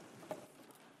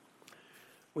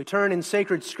We turn in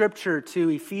sacred scripture to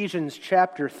Ephesians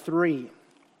chapter 3.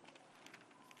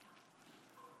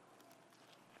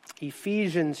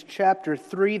 Ephesians chapter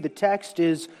 3, the text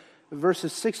is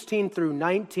verses 16 through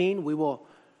 19. We will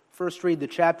first read the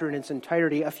chapter in its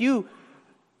entirety. A few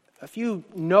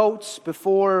notes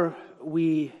before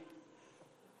we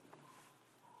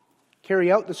carry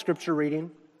out the scripture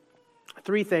reading.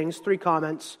 Three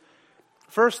comments.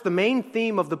 First, the main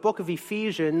theme of the book of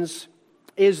Ephesians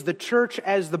is the church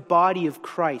as the body of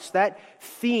Christ. That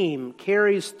theme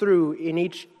carries through in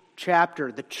each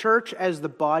chapter, the church as the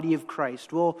body of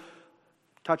Christ. We'll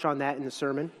touch on that in the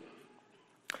sermon.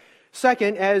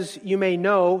 Second, as you may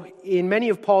know, in many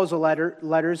of Paul's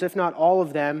letters, if not all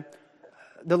of them,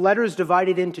 the letter is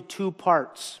divided into two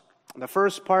parts. The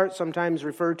first part, sometimes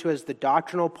referred to as the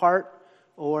doctrinal part,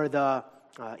 or the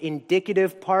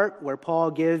indicative part, where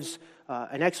Paul gives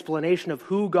an explanation of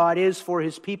who God is for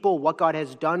His people, what God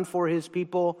has done for His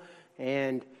people,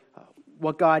 and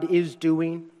what God is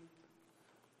doing.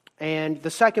 And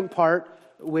the second part,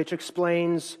 which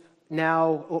explains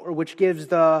now, or which gives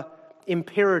the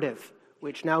imperative,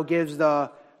 which now gives the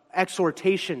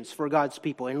exhortations for God's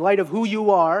people. In light of who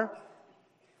you are,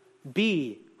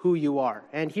 be who you are.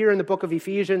 And here in the book of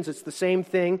Ephesians, it's the same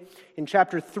thing. In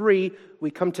chapter 3,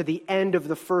 we come to the end of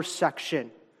the first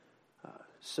section.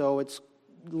 So it's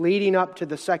leading up to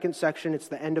the second section. It's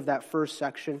the end of that first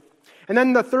section. And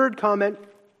then the third comment,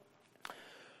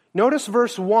 notice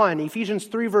verse 1, Ephesians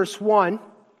 3 verse 1.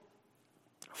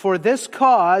 For this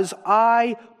cause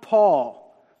I,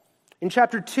 Paul. In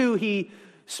chapter 2, he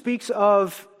speaks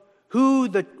of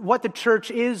what the church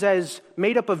is as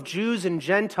made up of Jews and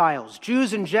Gentiles.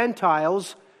 Jews and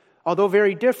Gentiles, although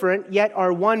very different, yet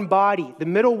are one body. The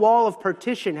middle wall of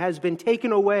partition has been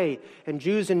taken away, and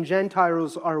Jews and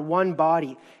Gentiles are one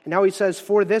body. And now he says,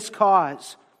 for this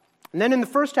cause. And then in the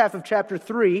first half of chapter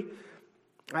 3,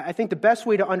 I think the best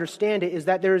way to understand it is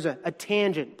that there's a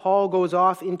tangent. Paul goes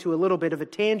off into a little bit of a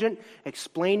tangent,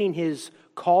 explaining his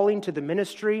calling to the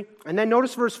ministry. And then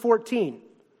notice verse 14.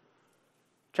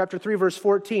 Chapter 3, verse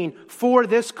 14. For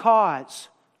this cause.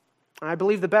 And I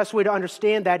believe the best way to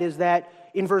understand that is that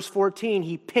in verse 14,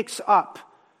 he picks up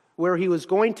where he was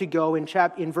going to go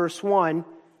in verse 1,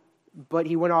 but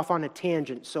he went off on a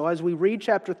tangent. So as we read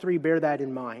chapter 3, bear that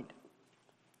in mind.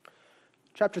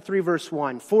 Chapter 3, verse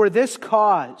 1. For this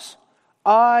cause,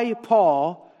 I,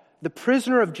 Paul, the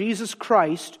prisoner of Jesus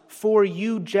Christ, for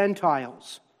you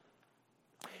Gentiles.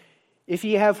 If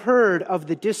ye have heard of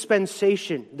the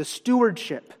dispensation, the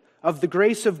stewardship of the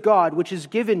grace of God, which is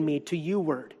given me to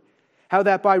youward, how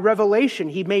that by revelation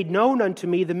he made known unto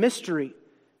me the mystery,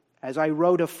 as I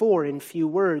wrote afore in few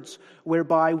words,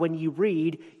 whereby when ye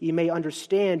read, ye may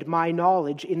understand my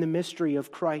knowledge in the mystery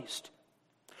of Christ,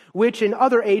 which in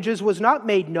other ages was not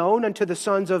made known unto the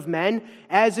sons of men,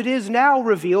 as it is now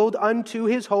revealed unto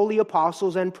his holy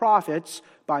apostles and prophets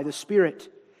by the Spirit,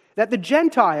 that the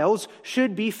Gentiles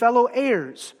should be fellow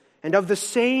heirs, and of the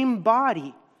same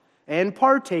body, and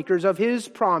partakers of his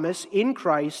promise in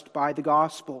Christ by the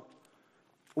gospel,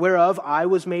 whereof I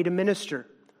was made a minister,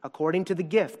 according to the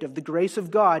gift of the grace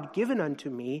of God given unto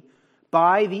me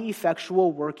by the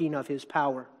effectual working of his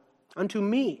power. Unto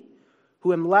me,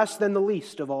 who am less than the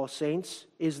least of all saints,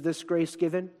 is this grace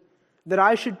given, that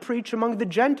I should preach among the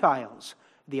Gentiles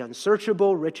the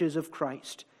unsearchable riches of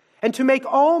Christ, and to make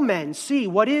all men see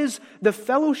what is the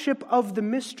fellowship of the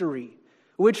mystery,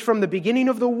 which from the beginning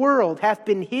of the world hath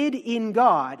been hid in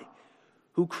God,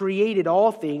 who created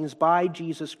all things by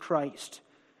Jesus Christ,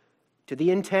 to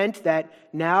the intent that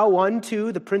now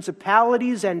unto the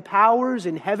principalities and powers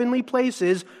in heavenly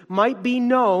places might be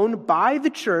known by the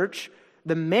church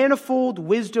the manifold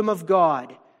wisdom of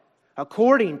God,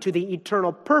 according to the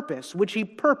eternal purpose which he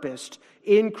purposed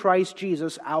in Christ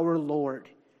Jesus our Lord,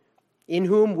 in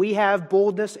whom we have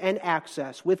boldness and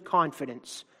access with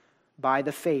confidence by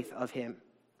the faith of him.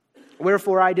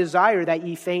 Wherefore I desire that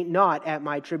ye faint not at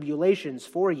my tribulations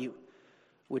for you,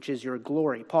 which is your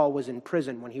glory. Paul was in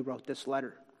prison when he wrote this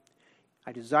letter.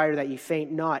 I desire that ye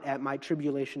faint not at my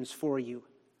tribulations for you,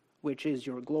 which is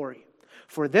your glory.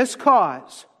 For this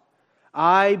cause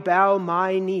I bow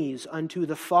my knees unto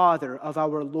the Father of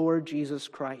our Lord Jesus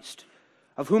Christ,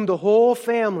 of whom the whole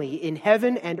family in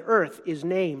heaven and earth is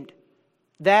named,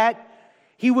 that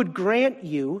he would grant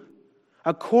you,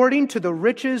 according to the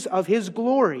riches of his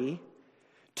glory,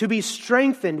 to be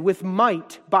strengthened with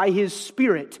might by his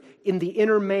Spirit in the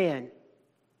inner man,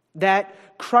 that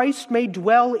Christ may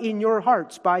dwell in your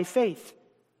hearts by faith,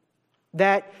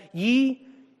 that ye,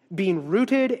 being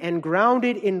rooted and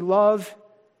grounded in love,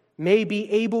 may be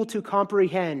able to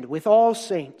comprehend with all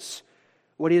saints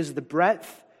what is the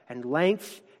breadth and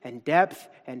length and depth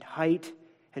and height,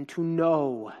 and to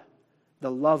know the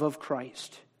love of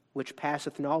Christ, which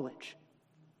passeth knowledge,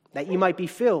 that ye might be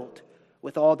filled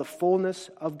with all the fullness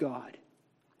of God.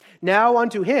 Now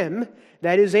unto him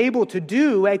that is able to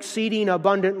do exceeding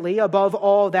abundantly above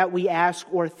all that we ask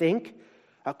or think,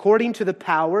 according to the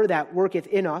power that worketh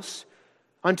in us,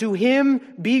 unto him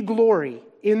be glory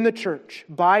in the church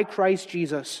by Christ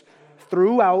Jesus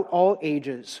throughout all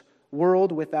ages,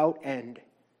 world without end.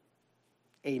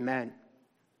 Amen.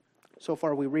 So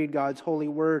far we read God's holy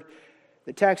word.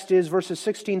 The text is verses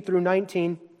 16 through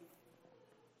 19.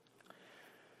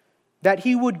 That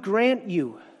he would grant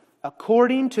you,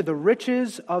 according to the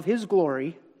riches of his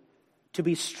glory, to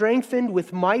be strengthened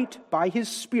with might by his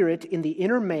Spirit in the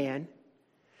inner man,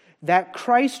 that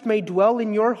Christ may dwell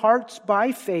in your hearts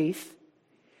by faith,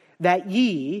 that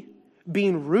ye,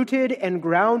 being rooted and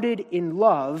grounded in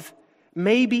love,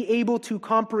 may be able to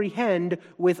comprehend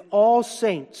with all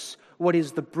saints what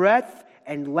is the breadth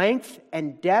and length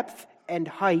and depth and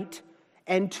height,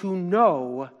 and to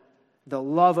know the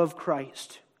love of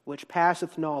Christ, which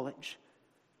passeth knowledge,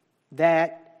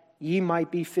 that ye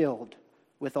might be filled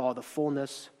with all the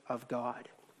fullness of God.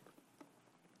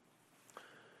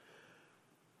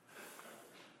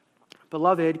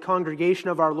 Beloved congregation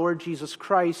of our Lord Jesus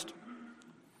Christ,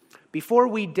 before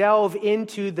we delve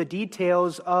into the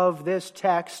details of this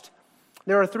text,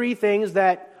 there are three things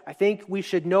that I think we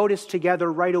should notice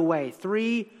together right away.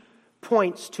 3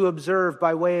 points to observe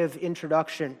by way of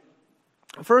introduction.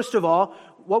 First of all,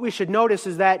 what we should notice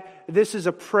is that this is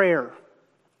a prayer,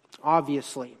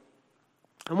 obviously.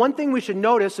 And one thing we should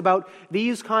notice about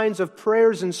these kinds of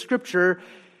prayers in Scripture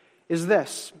is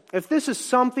this. If this is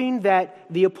something that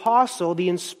the apostle, the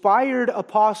inspired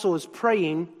apostle, is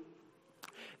praying,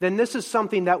 then this is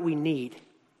something that we need.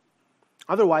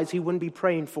 Otherwise, he wouldn't be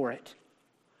praying for it.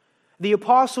 The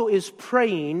apostle is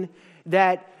praying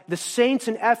that the saints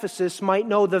in Ephesus might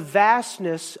know the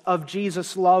vastness of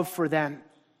Jesus' love for them.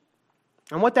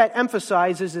 And what that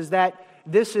emphasizes is that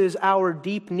this is our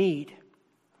deep need.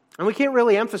 And we can't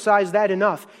really emphasize that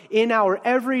enough. In our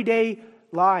everyday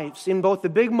lives, in both the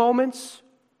big moments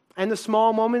and the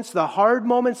small moments, the hard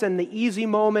moments and the easy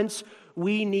moments,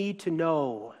 we need to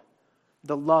know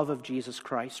the love of Jesus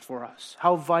Christ for us.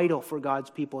 How vital for God's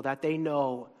people that they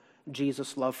know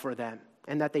Jesus' love for them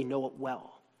and that they know it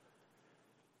well.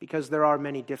 Because there are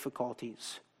many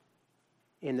difficulties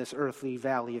in this earthly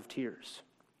valley of tears.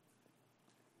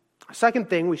 A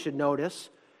second thing we should notice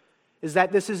is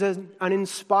that this is an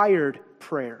inspired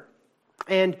prayer.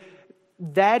 And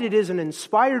that it is an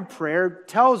inspired prayer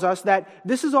tells us that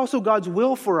this is also God's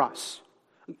will for us.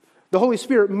 The Holy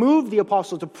Spirit moved the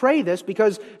apostle to pray this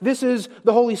because this is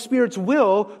the Holy Spirit's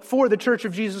will for the Church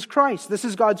of Jesus Christ. This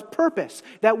is God's purpose,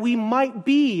 that we might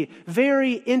be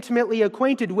very intimately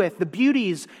acquainted with the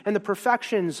beauties and the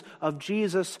perfections of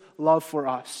Jesus' love for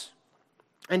us.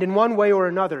 And in one way or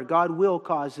another, God will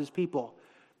cause his people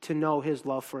to know his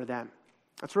love for them.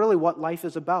 That's really what life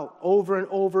is about, over and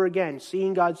over again,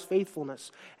 seeing God's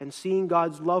faithfulness and seeing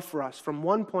God's love for us from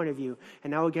one point of view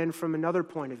and now again from another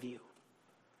point of view.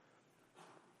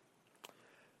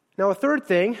 Now, a third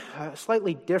thing, a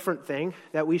slightly different thing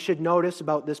that we should notice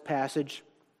about this passage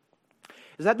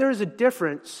is that there is a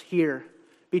difference here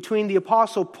between the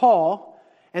Apostle Paul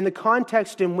and the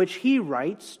context in which he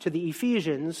writes to the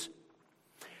Ephesians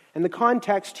and the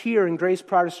context here in Grace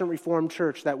Protestant Reformed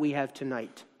Church that we have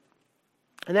tonight.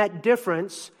 And that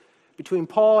difference between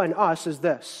Paul and us is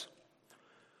this.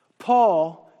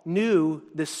 Paul knew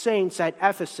the saints at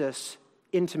Ephesus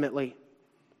intimately.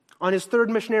 On his third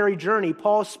missionary journey,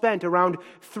 Paul spent around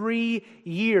 3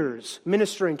 years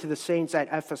ministering to the saints at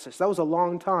Ephesus. That was a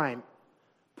long time.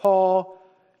 Paul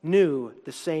knew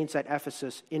the saints at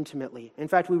Ephesus intimately. In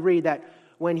fact, we read that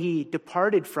when he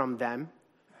departed from them,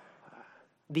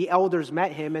 the elders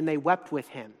met him and they wept with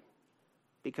him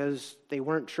because they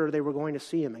weren't sure they were going to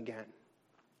see him again.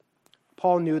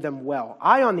 Paul knew them well.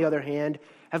 I, on the other hand,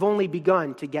 have only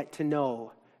begun to get to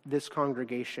know this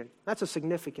congregation. That's a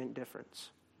significant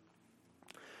difference.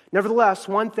 Nevertheless,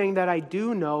 one thing that I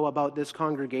do know about this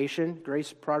congregation,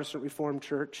 Grace Protestant Reformed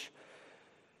Church,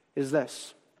 is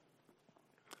this.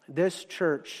 This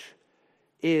church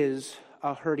is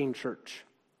a hurting church.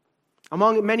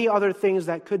 Among many other things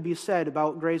that could be said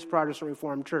about Grace Protestant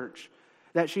Reformed Church,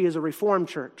 that she is a Reformed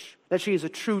church, that she is a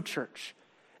true church,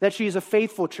 that she is a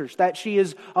faithful church, that she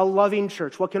is a loving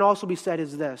church. What can also be said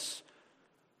is this.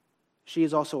 She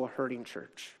is also a hurting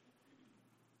church.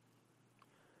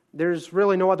 There's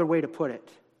really no other way to put it.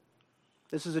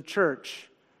 This is a church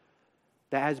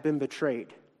that has been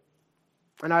betrayed,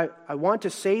 And I want to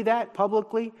say that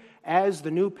publicly as the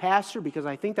new pastor because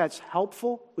I think that's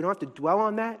helpful. We don't have to dwell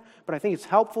on that, but I think it's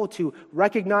helpful to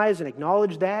recognize and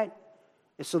acknowledge that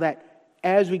so that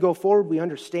as we go forward, we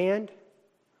understand.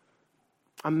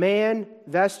 A man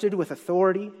vested with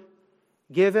authority,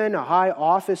 given a high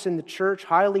office in the church,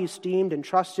 highly esteemed and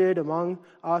trusted among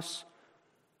us,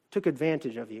 took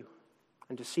advantage of you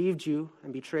and deceived you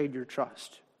and betrayed your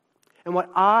trust. And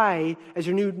what I, as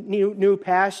your new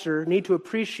pastor, need to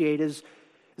appreciate is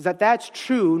that that's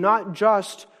true not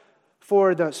just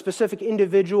for the specific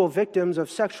individual victims of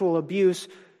sexual abuse,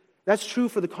 that's true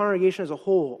for the congregation as a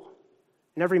whole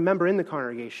and every member in the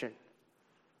congregation.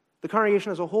 The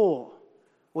congregation as a whole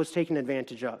was taken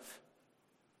advantage of.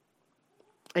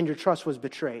 And your trust was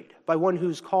betrayed by one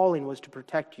whose calling was to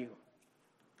protect you.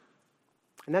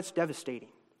 And that's devastating.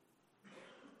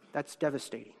 That's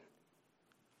devastating.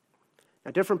 Now,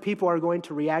 different people are going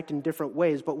to react in different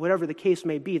ways, but whatever the case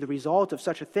may be, the result of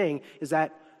such a thing is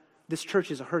that this church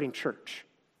is a hurting church.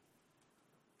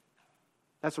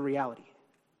 That's a reality.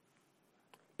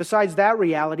 Besides that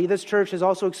reality, this church has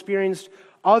also experienced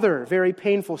other very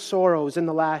painful sorrows in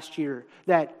the last year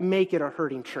that make it a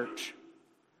hurting church.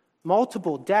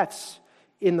 Multiple deaths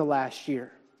in the last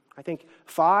year. I think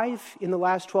 5 in the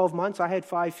last 12 months. I had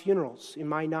 5 funerals in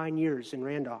my 9 years in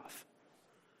Randolph.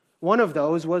 One of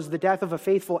those was the death of a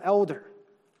faithful elder.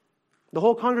 The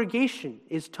whole congregation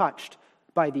is touched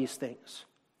by these things.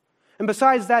 And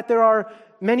besides that, there are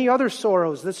many other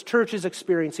sorrows this church is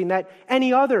experiencing that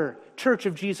any other church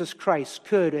of Jesus Christ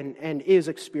could and is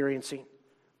experiencing.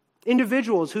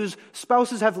 Individuals whose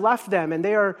spouses have left them and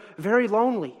they are very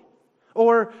lonely,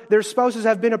 or their spouses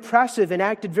have been oppressive and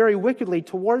acted very wickedly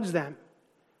towards them.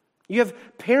 You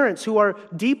have parents who are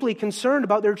deeply concerned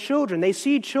about their children. They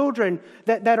see children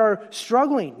that are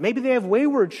struggling. Maybe they have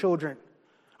wayward children.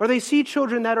 Or they see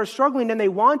children that are struggling and they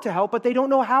want to help, but they don't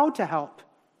know how to help.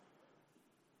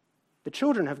 The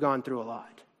children have gone through a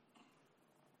lot.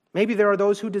 Maybe there are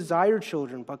those who desire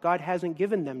children, but God hasn't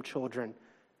given them children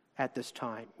at this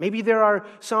time. Maybe there are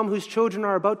some whose children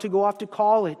are about to go off to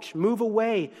college, move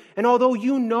away. And although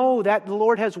you know that the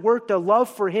Lord has worked a love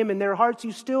for Him in their hearts,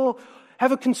 you still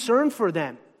have a concern for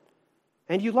them,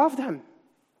 and you love them.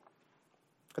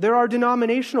 There are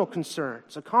denominational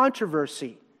concerns, a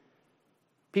controversy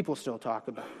people still talk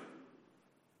about.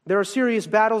 There are serious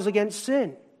battles against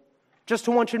sin. Just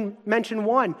to mention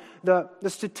one, the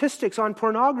statistics on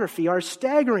pornography are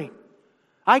staggering.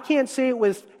 I can't say it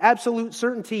with absolute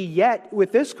certainty yet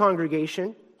with this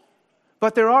congregation,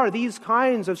 but there are these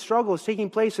kinds of struggles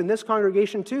taking place in this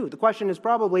congregation too. The question is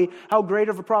probably, how great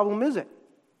of a problem is it?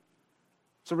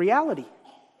 It's a reality.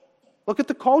 Look at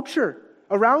the culture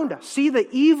around us. See the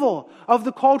evil of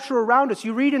the culture around us.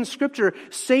 You read in Scripture,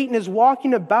 Satan is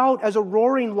walking about as a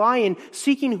roaring lion,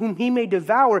 seeking whom he may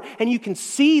devour, and you can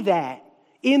see that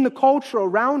in the culture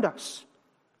around us.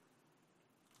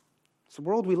 It's the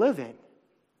world we live in,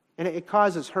 and it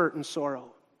causes hurt and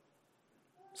sorrow.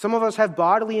 Some of us have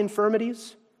bodily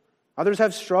infirmities. Others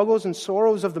have struggles and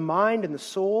sorrows of the mind and the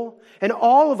soul. And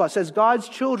all of us, as God's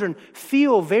children,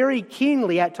 feel very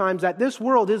keenly at times that this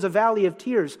world is a valley of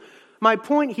tears. My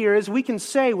point here is we can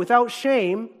say without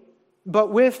shame,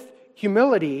 but with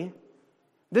humility,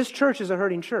 this church is a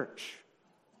hurting church.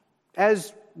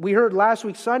 As we heard last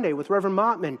week Sunday with Reverend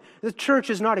Mottman, the church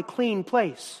is not a clean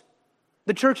place.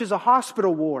 The church is a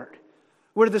hospital ward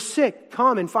where the sick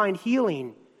come and find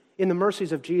healing in the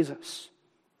mercies of Jesus.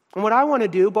 And what I want to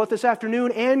do, both this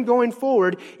afternoon and going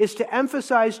forward, is to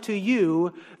emphasize to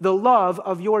you the love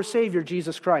of your Savior,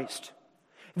 Jesus Christ.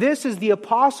 This is the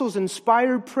apostles'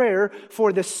 inspired prayer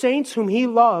for the saints whom He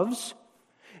loves.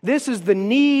 This is the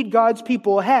need God's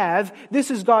people have.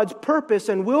 This is God's purpose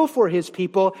and will for His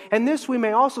people. And this, we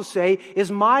may also say,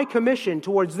 is my commission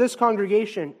towards this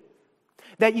congregation,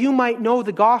 that you might know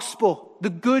the gospel, the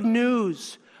good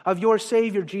news of your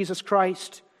Savior, Jesus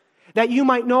Christ. That you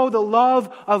might know the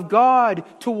love of God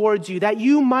towards you. That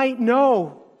you might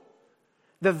know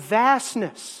the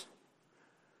vastness,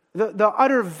 the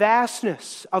utter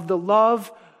vastness of the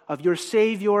love of your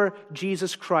Savior,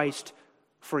 Jesus Christ,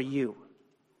 for you.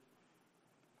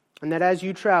 And that as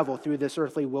you travel through this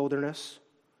earthly wilderness,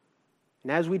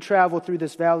 and as we travel through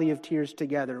this valley of tears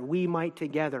together, we might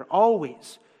together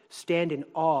always stand in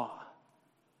awe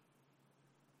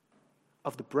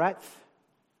of the breadth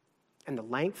and the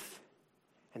length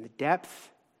and the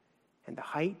depth and the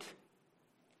height,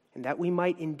 and that we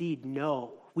might indeed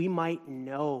know,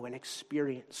 and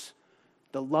experience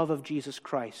the love of Jesus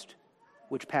Christ,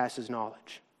 which passes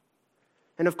knowledge.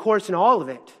 And of course, in all of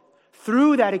it,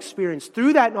 through that experience,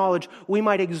 through that knowledge, we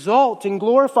might exalt and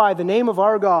glorify the name of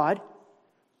our God,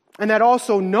 And that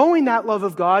also, knowing that love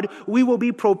of God, we will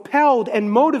be propelled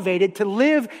and motivated to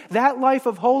live that life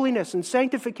of holiness and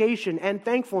sanctification and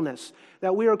thankfulness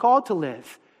that we are called to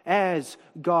live as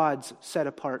God's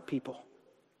set-apart people.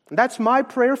 And that's my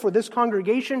prayer for this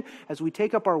congregation as we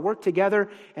take up our work together,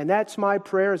 and that's my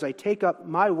prayer as I take up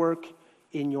my work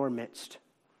in your midst.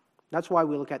 That's why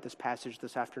we look at this passage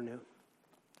this afternoon.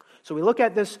 So we look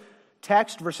at this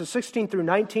text, verses 16 through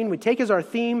 19. We take as our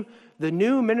theme the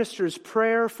new minister's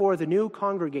prayer for the new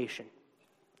congregation.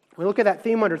 We look at that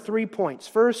theme under 3 points.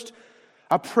 First,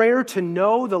 a prayer to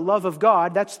know the love of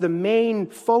God. That's the main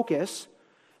focus.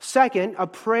 Second, a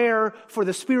prayer for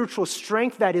the spiritual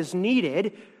strength that is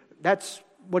needed. That's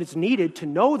what is needed to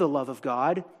know the love of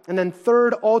God. And then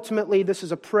third, ultimately, this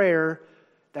is a prayer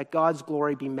that God's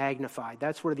glory be magnified.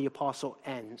 That's where the apostle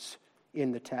ends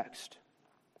in the text.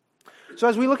 So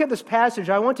as we look at this passage,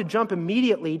 I want to jump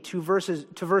immediately to verse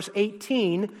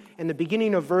 18 and the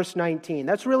beginning of verse 19.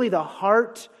 That's really the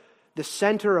heart, the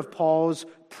center of Paul's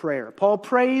prayer. Paul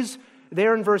prays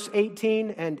there in verse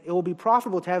 18, and it will be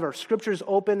profitable to have our scriptures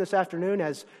open this afternoon,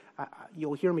 as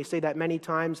you'll hear me say that many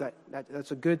times.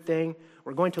 That's a good thing.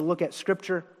 We're going to look at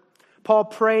scripture. Paul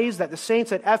prays that the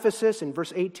saints at Ephesus, in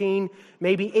verse 18,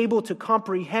 may be able to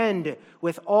comprehend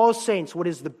with all saints what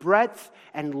is the breadth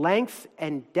and length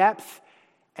and depth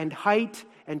and height,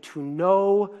 and to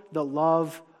know the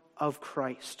love of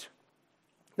Christ.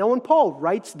 Now, when Paul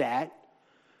writes that,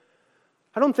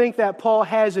 I don't think that Paul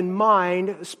has in mind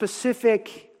a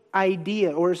specific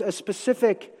idea or a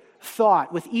specific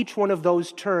thought with each one of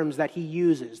those terms that he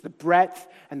uses, the breadth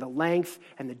and the length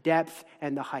and the depth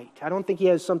and the height. I don't think he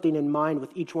has something in mind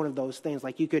with each one of those things,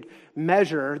 like you could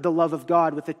measure the love of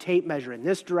God with a tape measure in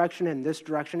this direction and this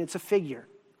direction. It's a figure.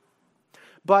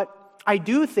 But I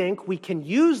do think we can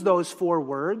use those 4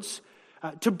 words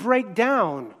to break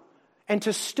down and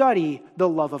to study the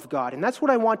love of God. And that's what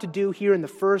I want to do here in the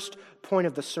first point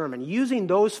of the sermon, using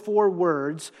those 4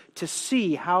 words to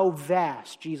see how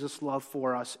vast Jesus' love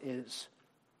for us is.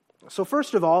 So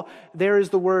first of all, there is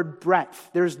the word breadth.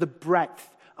 There's the breadth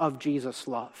of Jesus'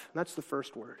 love. That's the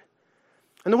first word.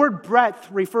 And the word breadth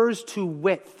refers to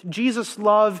width. Jesus'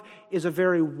 love is a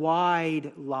very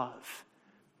wide love.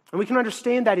 And we can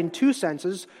understand that in 2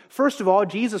 senses. First of all,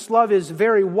 Jesus' love is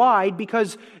very wide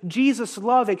because Jesus'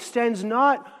 love extends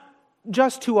not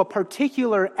just to a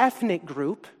particular ethnic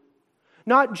group,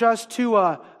 not just to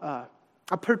a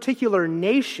particular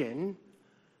nation,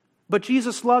 but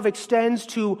Jesus' love extends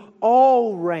to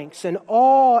all ranks and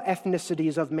all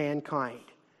ethnicities of mankind.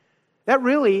 That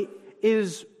really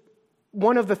is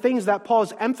one of the things that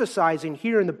Paul's emphasizing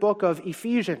here in the book of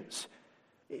Ephesians.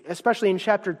 Especially in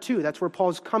chapter 2, that's where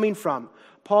Paul's coming from.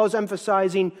 Paul's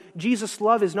emphasizing Jesus'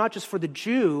 love is not just for the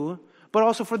Jew, but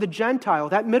also for the Gentile.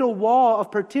 That middle wall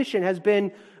of partition has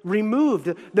been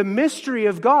removed. The mystery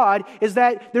of God is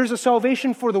that there's a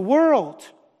salvation for the world.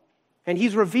 And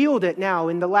he's revealed it now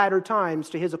in the latter times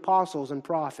to his apostles and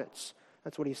prophets.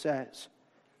 That's what he says.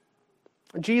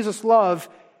 Jesus' love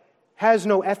has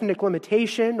no ethnic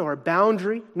limitation or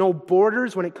boundary, no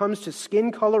borders when it comes to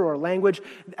skin color or language.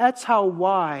 That's how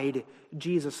wide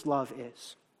Jesus' love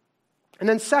is. And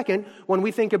then second, when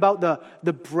we think about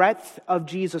the breadth of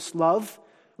Jesus' love,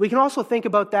 we can also think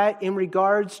about that in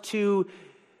regards to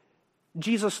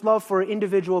Jesus' love for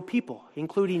individual people,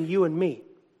 including you and me.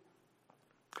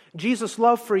 Jesus'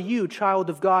 love for you, child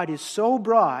of God, is so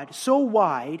broad, so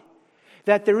wide,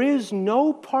 that there is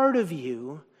no part of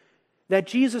you that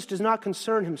Jesus does not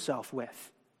concern himself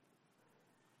with.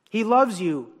 He loves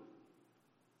you,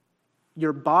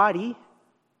 your body,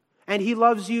 and he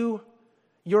loves you,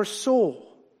 your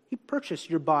soul. He purchased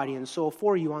your body and soul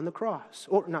for you on the cross.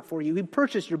 Or not for you, he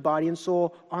purchased your body and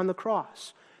soul on the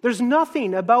cross. There's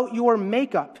nothing about your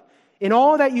makeup in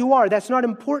all that you are that's not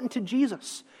important to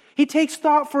Jesus. He takes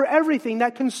thought for everything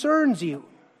that concerns you.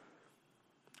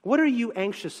 What are you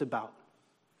anxious about?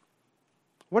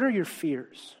 What are your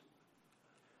fears?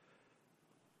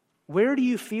 Where do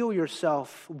you feel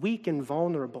yourself weak and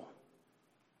vulnerable?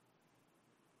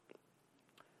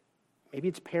 Maybe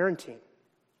it's parenting.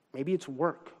 Maybe it's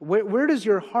work. Where does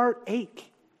your heart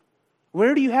ache?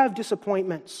 Where do you have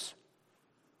disappointments?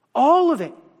 All of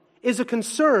it is a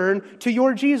concern to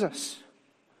your Jesus.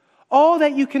 All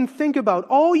that you can think about,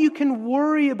 all you can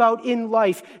worry about in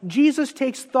life, Jesus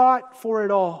takes thought for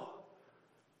it all.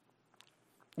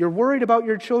 You're worried about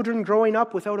your children growing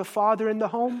up without a father in the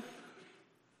home?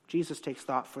 Jesus takes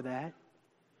thought for that.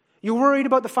 You're worried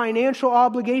about the financial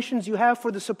obligations you have for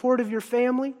the support of your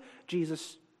family?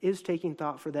 Jesus is taking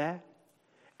thought for that.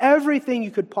 Everything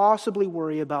you could possibly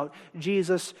worry about,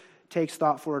 Jesus takes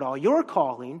thought for it all. Your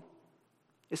calling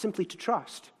is simply to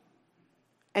trust.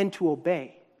 and to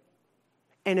obey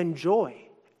and enjoy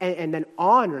and then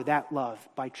honor that love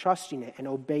by trusting it and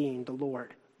obeying the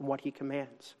Lord and what he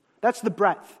commands. That's the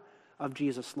breadth of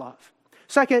Jesus' love.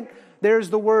 Second,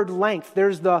 there's the word length.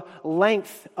 There's the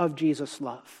length of Jesus'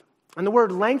 love. And the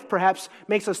word length perhaps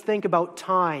makes us think about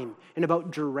time and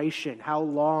about duration, how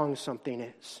long something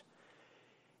is.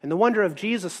 And the wonder of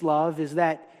Jesus' love is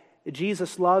that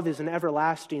Jesus' love is an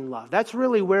everlasting love. That's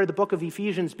really where the book of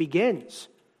Ephesians begins.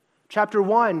 Chapter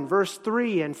 1, verse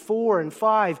 3 and 4 and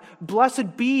 5.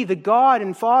 Blessed be the God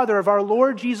and Father of our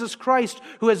Lord Jesus Christ,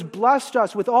 who has blessed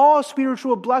us with all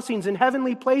spiritual blessings in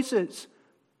heavenly places,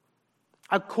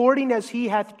 according as he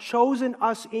hath chosen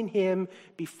us in him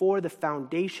before the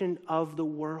foundation of the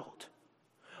world.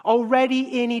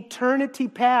 Already in eternity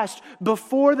past,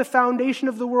 before the foundation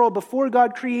of the world, before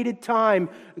God created time,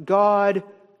 God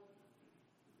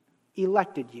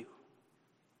elected you.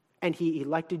 And he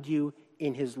elected you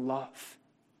in his love.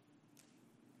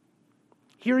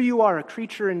 Here you are, a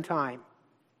creature in time,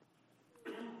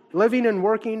 living and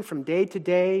working from day to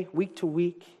day, week to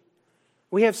week.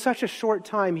 We have such a short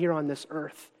time here on this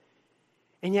earth.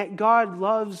 And yet God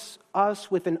loves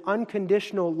us with an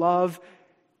unconditional love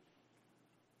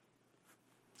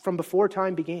from before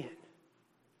time began.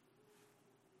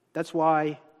 That's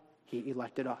why he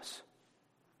elected us.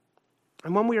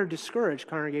 And when we are discouraged,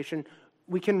 congregation,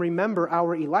 we can remember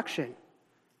our election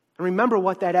and remember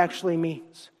what that actually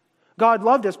means. God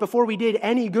loved us before we did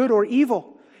any good or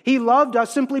evil. He loved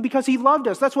us simply because he loved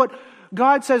us. That's what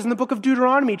God says in the book of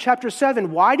Deuteronomy, chapter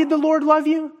 7. Why did the Lord love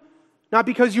you? Not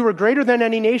because you were greater than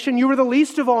any nation. You were the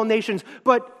least of all nations.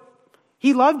 But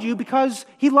he loved you because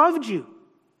he loved you.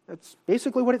 That's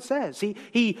basically what it says.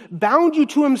 He bound you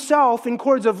to himself in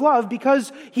cords of love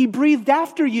because he breathed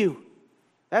after you.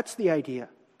 That's the idea.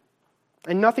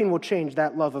 And nothing will change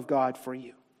that love of God for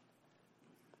you.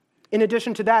 In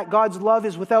addition to that, God's love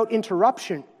is without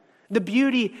interruption. The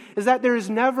beauty is that there is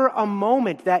never a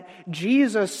moment that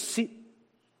Jesus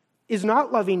is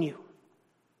not loving you.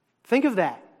 Think of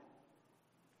that.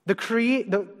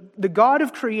 The God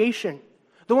of creation,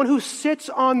 the one who sits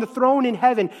on the throne in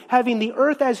heaven, having the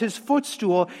earth as his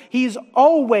footstool, he's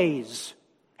always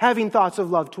having thoughts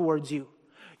of love towards you.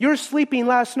 You're sleeping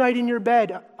last night in your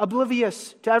bed,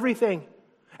 oblivious to everything.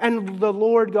 And the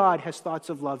Lord God has thoughts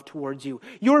of love towards you.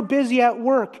 You're busy at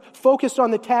work, focused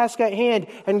on the task at hand,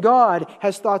 and God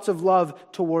has thoughts of love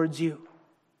towards you.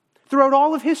 Throughout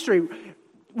all of history,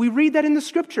 we read that in the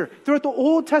Scripture. Throughout the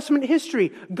Old Testament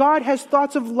history, God has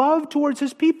thoughts of love towards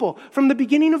his people. From the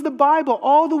beginning of the Bible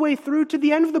all the way through to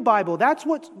the end of the Bible. That's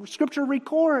what Scripture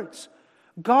records.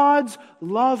 God's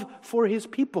love for his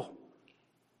people.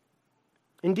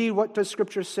 Indeed, what does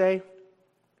Scripture say?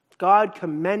 God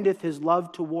commendeth his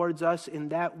love towards us in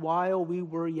that while we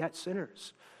were yet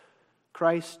sinners,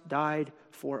 Christ died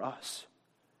for us.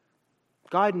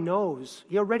 God knows,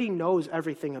 he already knows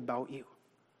everything about you.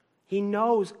 He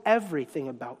knows everything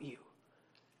about you.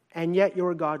 And yet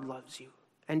your God loves you,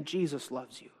 and Jesus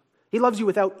loves you. He loves you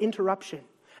without interruption.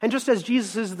 And just as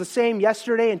Jesus is the same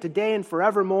yesterday and today and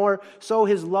forevermore, so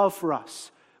his love for us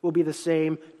will be the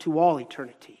same to all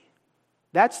eternity.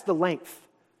 That's the length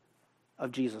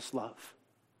of Jesus' love.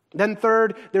 Then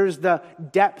third, there's the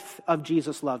depth of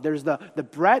Jesus' love. There's the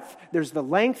breadth, there's the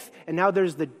length, and now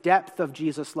there's the depth of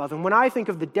Jesus' love. And when I think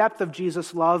of the depth of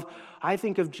Jesus' love, I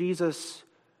think of Jesus'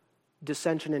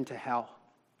 descension into hell.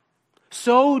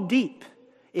 So deep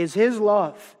is his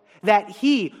love that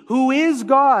he, who is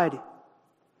God,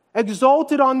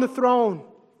 exalted on the throne,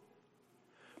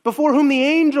 before whom the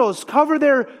angels cover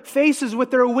their faces with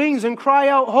their wings and cry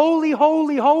out, holy,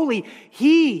 holy, holy,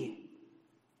 he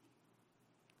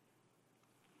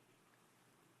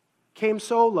came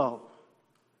so low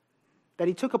that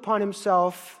he took upon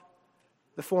himself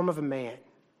the form of a man,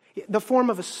 the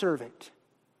form of a servant,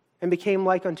 and became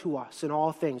like unto us in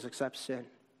all things except sin.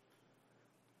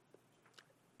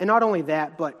 And not only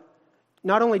that, but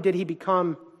not only did he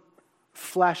become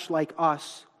flesh like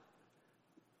us,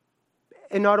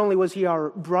 and not only was he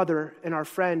our brother and our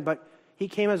friend, but he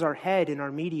came as our head and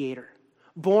our mediator,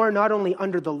 born not only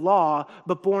under the law,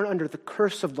 but born under the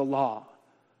curse of the law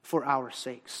for our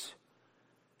sakes.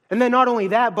 And then not only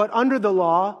that, but under the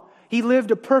law, he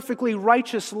lived a perfectly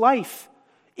righteous life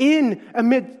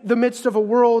amid the midst of a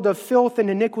world of filth and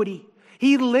iniquity.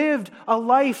 He lived a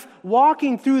life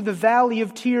walking through the valley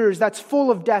of tears that's full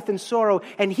of death and sorrow.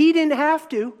 And he didn't have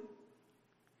to,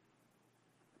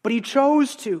 but he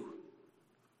chose to.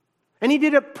 And he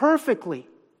did it perfectly,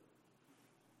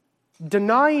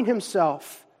 denying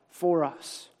himself for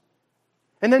us.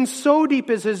 And then so deep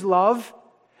is his love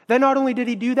that not only did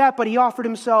he do that, but he offered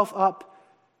himself up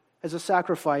as a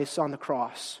sacrifice on the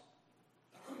cross.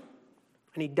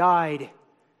 And he died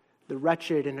the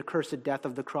wretched and accursed death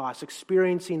of the cross,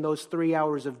 experiencing those 3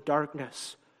 hours of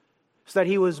darkness, so that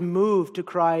he was moved to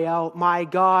cry out, my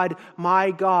God,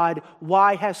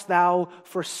 why hast thou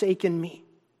forsaken me?"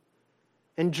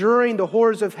 Enduring the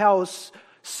horrors of hell,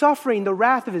 suffering the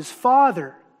wrath of his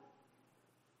Father,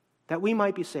 that we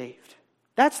might be saved.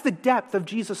 That's the depth of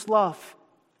Jesus' love.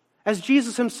 As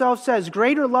Jesus himself says,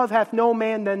 "Greater love hath no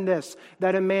man than this,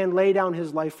 that a man lay down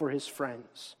his life for his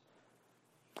friends."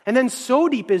 And then so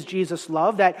deep is Jesus'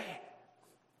 love that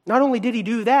not only did he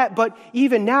do that, but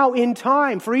even now in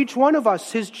time, for each one of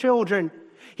us, his children,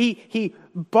 he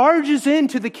barges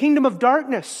into the kingdom of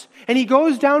darkness, and he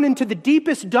goes down into the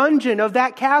deepest dungeon of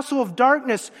that castle of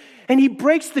darkness, and he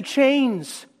breaks the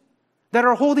chains that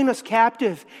are holding us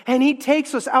captive, and he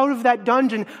takes us out of that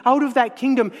dungeon, out of that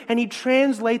kingdom, and he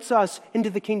translates us into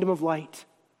the kingdom of light.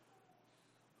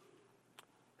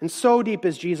 And so deep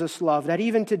is Jesus' love that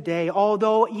even today,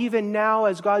 although even now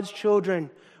as God's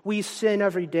children, we sin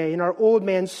every day, and our old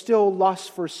man still lusts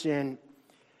for sin,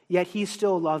 yet he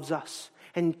still loves us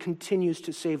and continues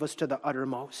to save us to the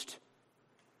uttermost.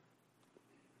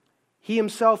 He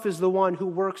himself is the one who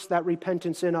works that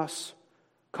repentance in us,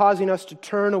 causing us to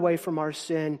turn away from our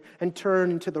sin and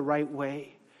turn into the right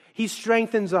way. He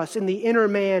strengthens us in the inner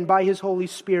man by his Holy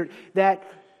Spirit that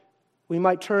we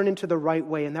might turn into the right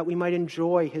way and that we might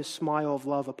enjoy his smile of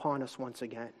love upon us once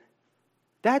again.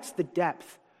 That's the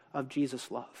depth of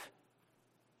Jesus' love.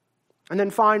 And then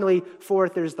finally,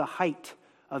 fourth, there's the height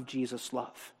of Jesus'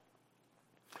 love.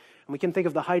 And we can think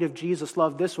of the height of Jesus'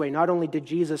 love this way. Not only did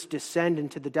Jesus descend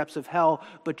into the depths of hell,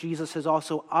 but Jesus has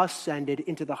also ascended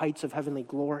into the heights of heavenly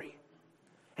glory.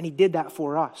 And he did that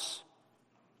for us.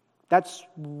 That's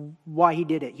why he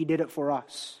did it. He did it for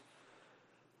us.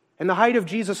 And the height of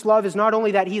Jesus' love is not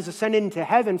only that he's ascended into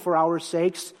heaven for our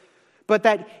sakes, but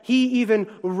that he even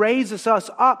raises us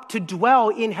up to dwell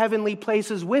in heavenly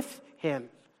places with him.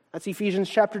 That's Ephesians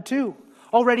chapter 2.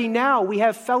 Already now we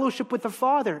have fellowship with the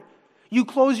Father. You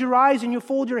close your eyes and you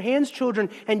fold your hands, children,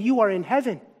 and you are in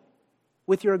heaven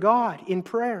with your God in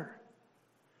prayer.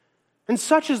 And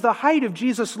such is the height of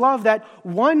Jesus' love that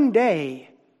one day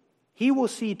he will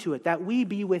see to it that we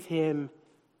be with him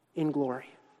in glory,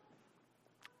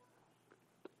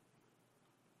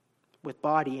 with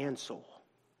body and soul.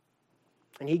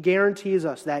 And he guarantees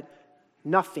us that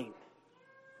nothing,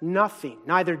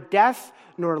 neither death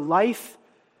nor life,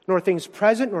 nor things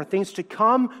present, nor things to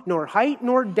come, nor height,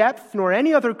 nor depth, nor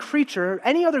any other creature,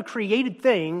 any other created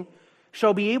thing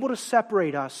shall be able to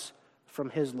separate us from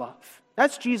his love.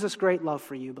 That's Jesus' great love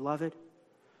for you, beloved.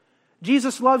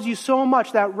 Jesus loves you so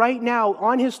much that right now,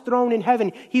 on his throne in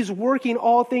heaven, he's working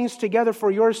all things together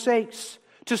for your sakes,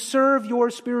 to serve your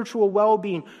spiritual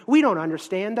well-being. We don't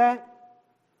understand that.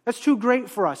 That's too great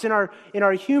for us. In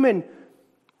our human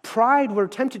pride, we're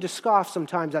tempted to scoff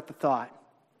sometimes at the thought.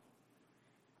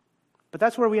 But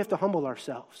that's where we have to humble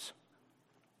ourselves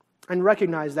and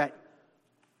recognize that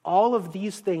all of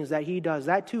these things that he does,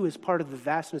 that too is part of the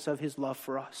vastness of his love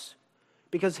for us.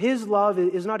 Because his love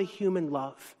is not a human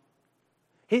love.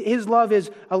 His love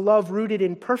is a love rooted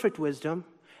in perfect wisdom,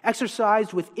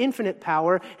 exercised with infinite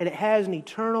power, and it has an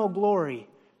eternal glory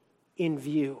in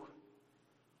view.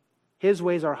 His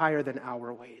ways are higher than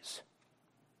our ways.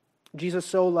 Jesus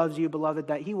so loves you, beloved,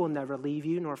 that he will never leave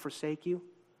you nor forsake you.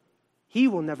 He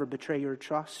will never betray your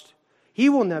trust. He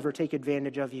will never take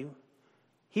advantage of you.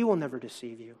 He will never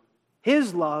deceive you.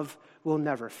 His love will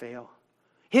never fail.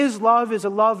 His love is a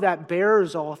love that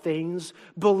bears all things,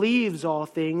 believes all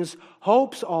things,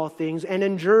 hopes all things, and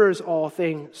endures all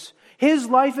things. His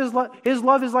love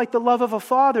is like the love of a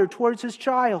father towards his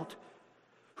child,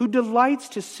 who delights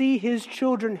to see his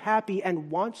children happy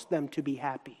and wants them to be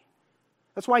happy.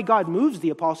 That's why God moves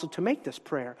the apostle to make this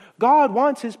prayer. God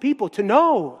wants his people to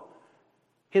know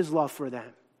his love for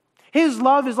them. His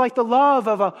love is like the love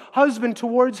of a husband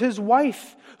towards his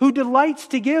wife, who delights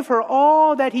to give her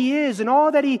all that he is and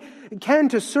all that he can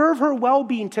to serve her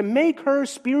well-being, to make her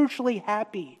spiritually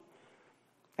happy,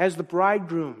 as the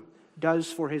bridegroom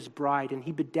does for his bride, and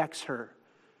he bedecks her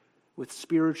with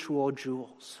spiritual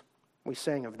jewels. We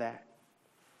sang of that.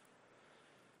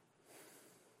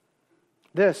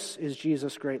 This is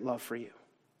Jesus' great love for you.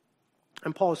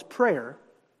 And Paul's prayer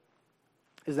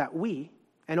is that we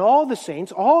and all the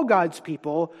saints, all God's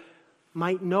people,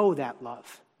 might know that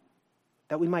love,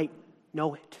 that we might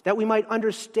know it, that we might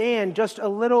understand just a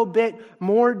little bit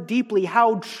more deeply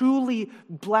how truly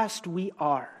blessed we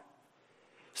are,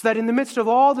 so that in the midst of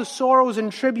all the sorrows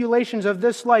and tribulations of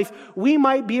this life, we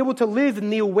might be able to live in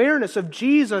the awareness of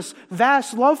Jesus'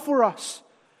 vast love for us,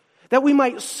 That we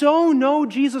might so know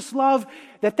Jesus' love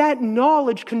that that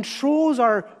knowledge controls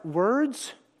our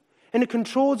words, and it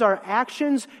controls our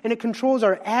actions, and it controls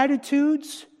our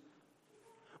attitudes.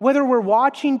 Whether we're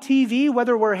watching TV,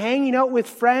 whether we're hanging out with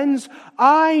friends,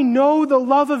 I know the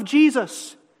love of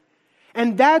Jesus.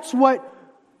 And that's what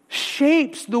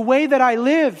shapes the way that I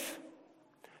live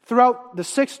throughout the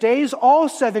 6 days, all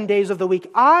 7 days of the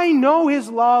week. I know His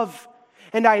love,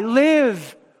 and I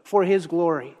live for His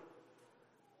glory.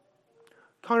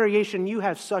 Congregation, you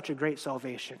have such a great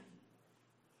salvation.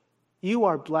 You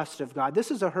are blessed of God.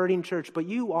 This is a hurting church, but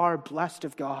you are blessed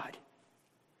of God.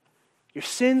 Your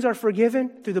sins are forgiven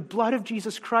through the blood of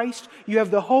Jesus Christ. You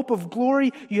have the hope of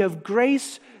glory. You have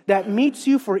grace that meets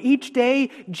you for each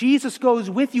day. Jesus goes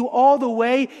with you all the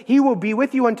way. He will be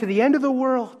with you unto the end of the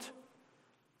world.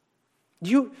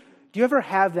 Do you ever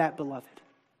have that, beloved?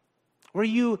 Where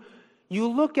you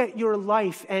look at your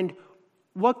life and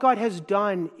what God has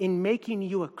done in making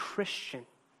you a Christian.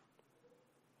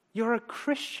 You're a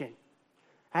Christian.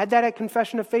 I had that at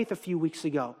Confession of Faith a few weeks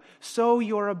ago. So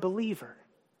you're a believer.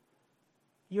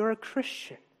 You're a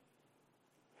Christian.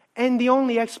 And the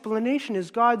only explanation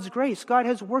is God's grace. God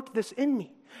has worked this in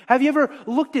me. Have you ever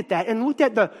looked at that and looked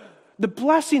at the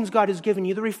blessings God has given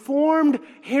you, the Reformed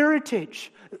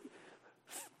heritage,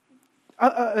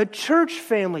 a church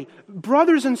family,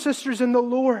 brothers and sisters in the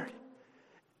Lord?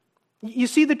 You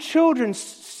see the children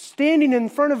standing in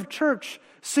front of church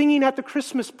singing at the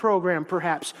Christmas program,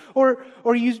 perhaps. Or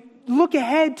you look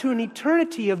ahead to an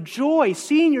eternity of joy,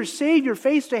 seeing your Savior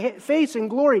face to face in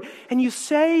glory. And you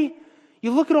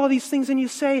look at all these things and you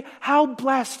say, how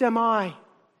blessed am I?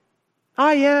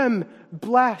 I am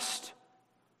blessed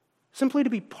simply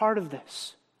to be part of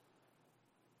this.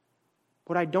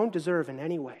 What I don't deserve in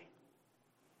any way.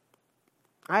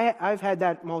 I've had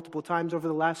that multiple times over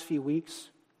the last few weeks.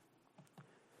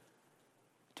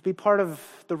 To be part of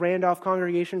the Randolph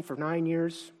congregation for 9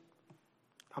 years,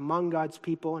 among God's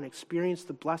people, and experience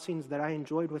the blessings that I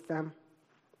enjoyed with them.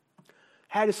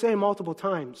 I had to say multiple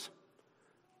times,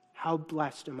 how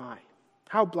blessed am I?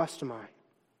 How blessed am I?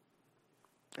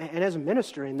 And as a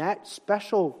minister in that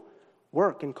special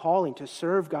work and calling to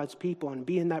serve God's people and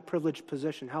be in that privileged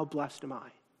position, how blessed am I?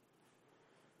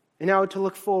 And now to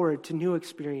look forward to new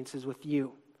experiences with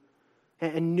you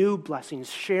and new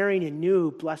blessings, sharing in new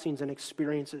blessings and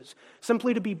experiences,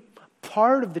 simply to be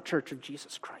part of the church of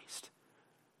Jesus Christ.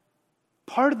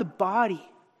 Part of the body,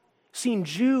 seeing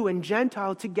Jew and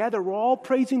Gentile together. We're all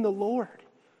praising the Lord.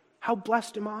 How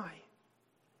blessed am I?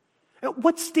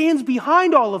 What stands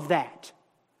behind all of that?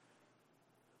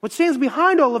 What stands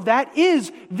behind all of that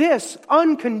is this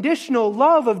unconditional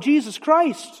love of Jesus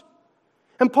Christ.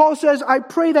 And Paul says, I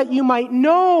pray that you might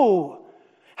know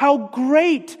how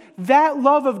great that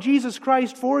love of Jesus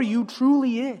Christ for you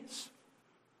truly is.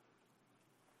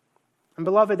 And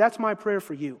beloved, that's my prayer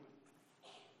for you.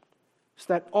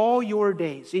 So that all your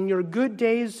days, in your good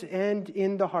days and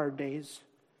in the hard days,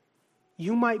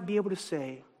 you might be able to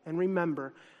say and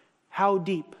remember how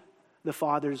deep the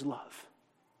Father's love,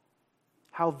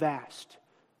 how vast,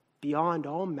 beyond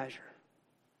all measure.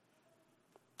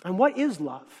 And what is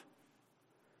love?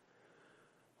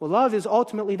 Well, love is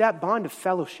ultimately that bond of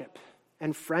fellowship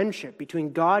and friendship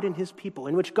between God and His people,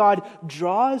 in which God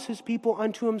draws His people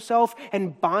unto Himself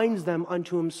and binds them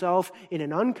unto Himself in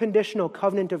an unconditional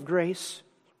covenant of grace.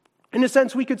 In a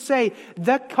sense, we could say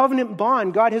that covenant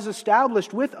bond God has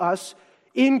established with us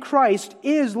in Christ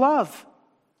is love,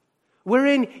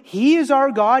 wherein He is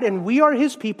our God and we are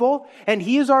His people, and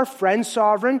He is our friend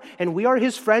sovereign and we are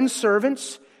His friend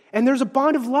servants, and there's a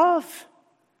bond of love.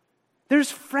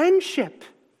 There's friendship.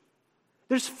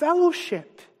 There's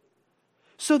fellowship.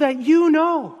 So that you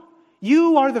know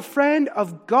you are the friend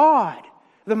of God,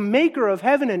 the maker of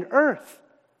heaven and earth,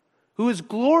 who is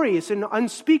glorious in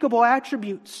unspeakable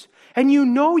attributes. And you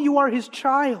know you are His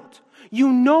child.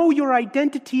 You know your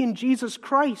identity in Jesus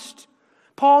Christ.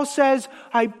 Paul says,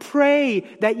 I pray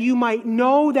that you might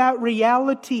know that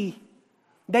reality,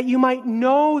 that you might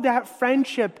know that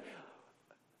friendship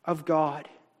of God.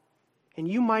 And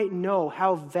you might know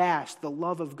how vast the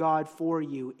love of God for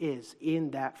you is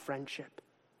in that friendship.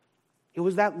 It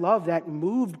was that love that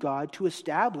moved God to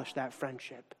establish that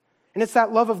friendship. And it's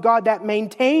that love of God that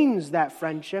maintains that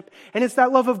friendship. And it's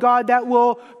that love of God that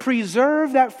will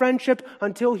preserve that friendship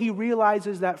until He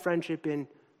realizes that friendship in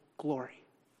glory.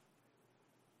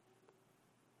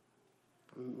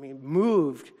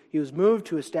 He was moved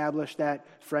to establish that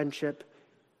friendship.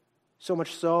 So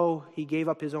much so, He gave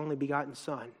up His only begotten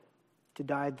Son to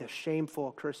die the shameful,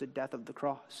 accursed death of the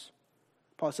cross.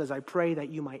 Paul says, I pray that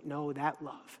you might know that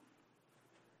love.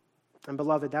 And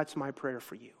beloved, that's my prayer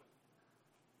for you.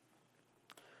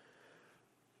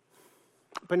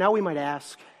 But now we might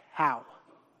ask, how?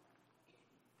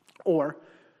 Or,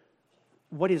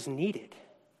 what is needed?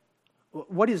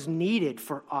 What is needed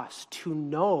for us to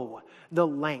know the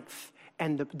length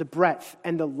and the breadth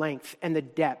and the length and the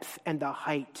depth and the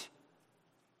height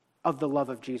of the love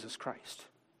of Jesus Christ?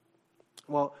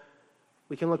 Well,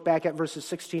 we can look back at verses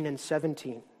 16 and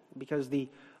 17 because the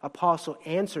apostle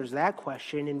answers that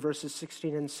question in verses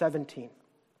 16 and 17.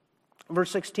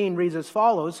 Verse 16 reads as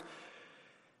follows,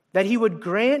 that he would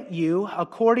grant you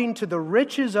according to the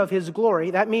riches of his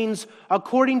glory. That means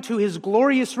according to his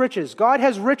glorious riches. God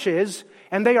has riches,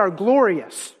 and they are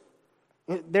glorious.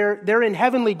 They're in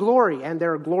heavenly glory, and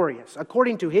they're glorious.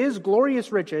 According to his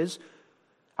glorious riches,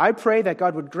 I pray that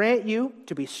God would grant you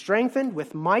to be strengthened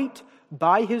with might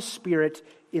by his Spirit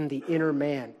in the inner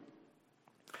man.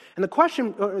 And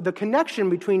the connection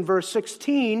between verse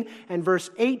 16 and verse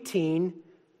 18,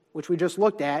 which we just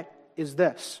looked at, is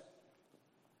this.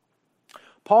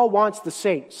 Paul wants the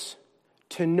saints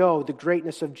to know the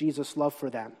greatness of Jesus' love for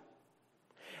them.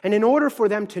 And in order for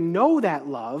them to know that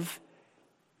love,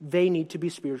 they need to be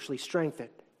spiritually strengthened.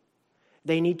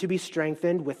 They need to be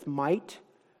strengthened with might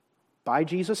by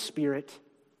Jesus' Spirit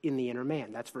in the inner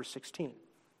man. That's verse 16.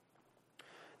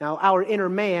 Now, our inner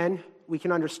man, we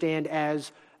can understand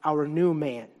as our new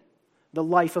man, the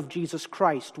life of Jesus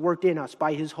Christ worked in us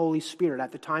by his Holy Spirit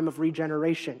at the time of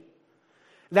regeneration.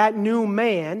 That new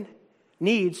man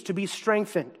needs to be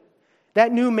strengthened.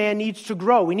 That new man needs to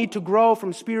grow. We need to grow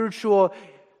from spiritual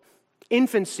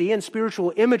infancy and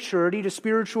spiritual immaturity to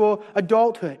spiritual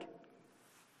adulthood.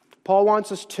 Paul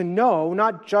wants us to know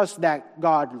not just that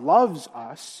God loves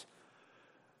us,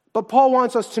 but Paul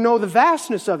wants us to know the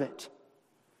vastness of it.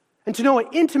 And to know it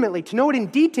intimately, to know it in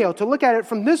detail, to look at it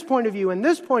from this point of view and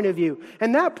this point of view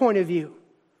and that point of view.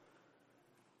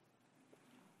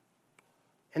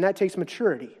 And that takes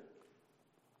maturity.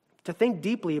 To think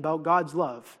deeply about God's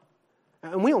love.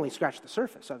 And we only scratch the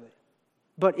surface of it.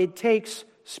 But it takes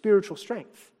spiritual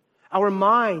strength. Our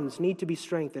minds need to be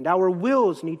strengthened. Our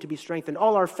wills need to be strengthened.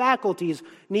 All our faculties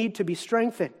need to be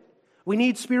strengthened. We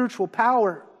need spiritual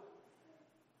power.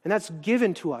 And that's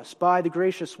given to us by the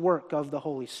gracious work of the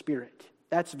Holy Spirit.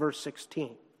 That's verse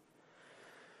 16.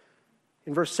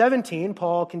 In verse 17,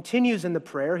 Paul continues in the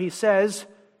prayer. He says,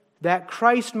 that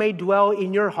Christ may dwell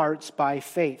in your hearts by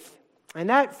faith. And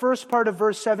that first part of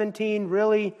verse 17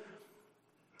 really,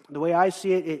 the way I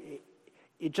see it,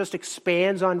 it just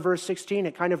expands on verse 16.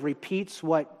 It kind of repeats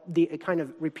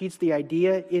the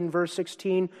idea in verse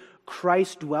 16.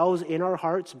 Christ dwells in our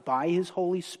hearts by his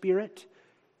Holy Spirit.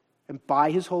 And by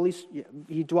his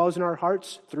he dwells in our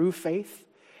hearts through faith.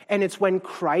 And it's when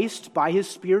Christ, by his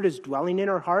Spirit, is dwelling in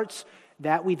our hearts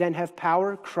that we then have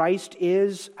power. Christ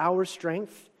is our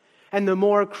strength. And the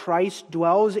more Christ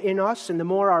dwells in us and the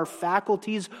more our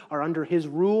faculties are under his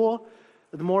rule,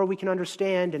 the more we can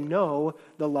understand and know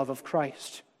the love of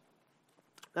Christ.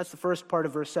 That's the first part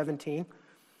of verse 17.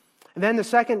 And then the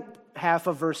second half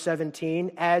of verse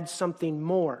 17 adds something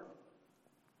more.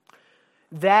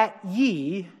 That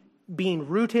ye, being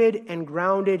rooted and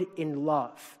grounded in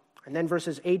love. And then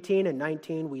verses 18 and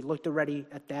 19, we looked already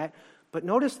at that. But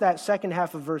notice that second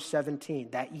half of verse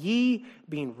 17, that ye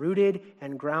being rooted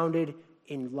and grounded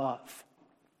in love.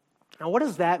 Now, what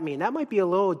does that mean? That might be a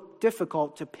little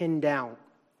difficult to pin down.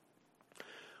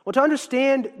 Well, to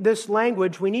understand this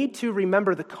language, we need to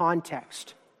remember the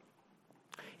context.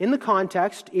 In the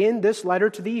context, in this letter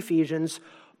to the Ephesians,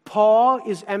 Paul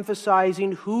is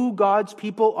emphasizing who God's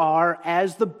people are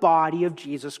as the body of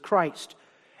Jesus Christ.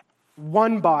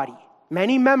 One body.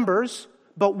 Many members,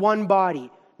 but one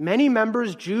body. Many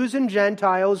members, Jews and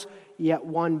Gentiles, yet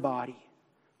one body.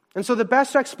 And so the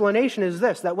best explanation is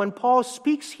this, that when Paul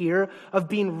speaks here of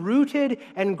being rooted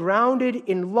and grounded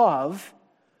in love,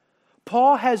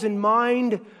 Paul has in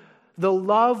mind the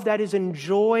love that is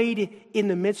enjoyed in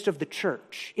the midst of the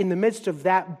church, in the midst of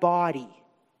that body.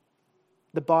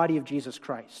 The body of Jesus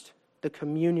Christ, the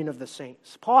communion of the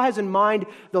saints. Paul has in mind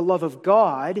the love of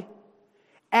God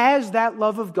as that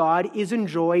love of God is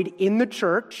enjoyed in the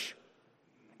church,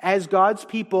 as God's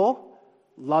people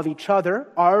love each other,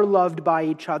 are loved by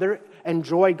each other,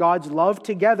 enjoy God's love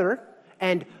together,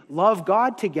 and love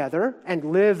God together, and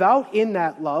live out in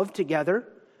that love together,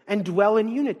 and dwell in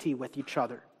unity with each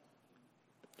other.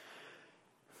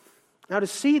 Now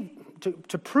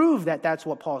to prove that that's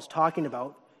what Paul's talking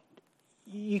about,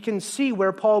 you can see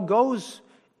where Paul goes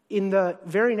in the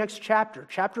very next chapter,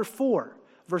 chapter 4,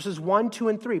 verses 1, 2,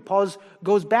 and 3. Paul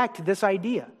goes back to this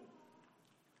idea.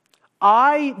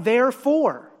 I,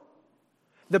 therefore,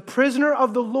 the prisoner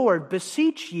of the Lord,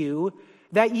 beseech you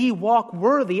that ye walk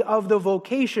worthy of the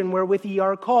vocation wherewith ye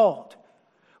are called,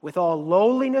 with all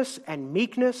lowliness and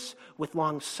meekness, with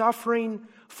long-suffering,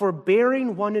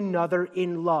 forbearing one another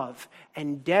in love,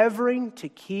 endeavoring to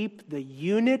keep the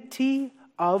unity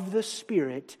of the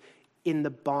Spirit in the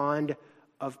bond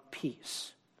of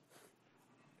peace.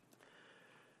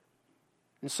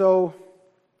 And so,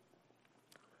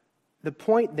 the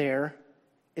point there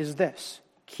is this: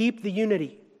 keep the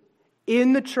unity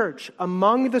in the church,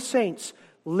 among the saints.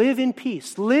 Live in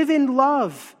peace. Live in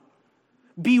love.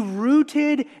 Be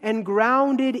rooted and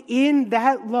grounded in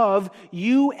that love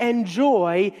you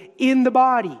enjoy in the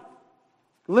body.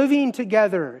 Living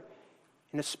together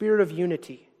in a spirit of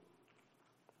unity.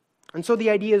 And so the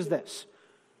idea is this.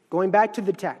 Going back to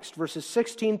the text, verses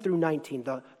 16 through 19,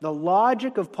 the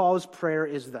logic of Paul's prayer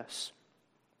is this.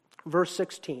 Verse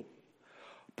 16.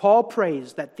 Paul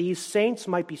prays that these saints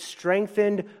might be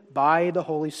strengthened by the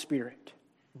Holy Spirit.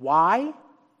 Why?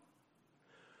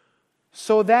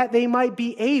 So that they might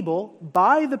be able,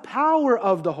 by the power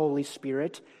of the Holy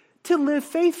Spirit, to live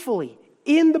faithfully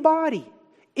in the body,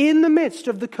 in the midst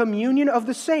of the communion of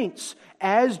the saints,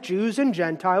 as Jews and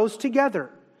Gentiles together.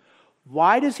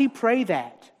 Why does he pray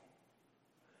that?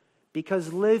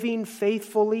 Because living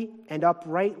faithfully and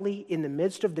uprightly in the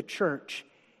midst of the church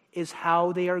is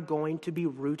how they are going to be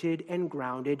rooted and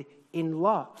grounded in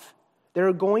love.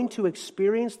 They're going to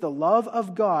experience the love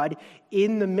of God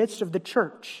in the midst of the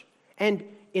church and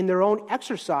in their own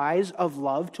exercise of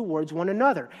love towards one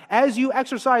another. As you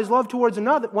exercise love towards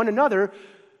one another,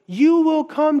 you will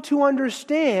come to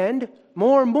understand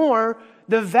more and more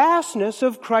the vastness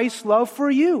of Christ's love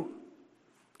for you.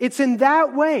 It's in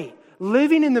that way,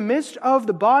 living in the midst of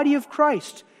the body of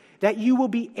Christ, that you will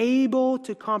be able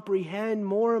to comprehend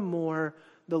more and more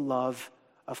the love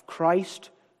of Christ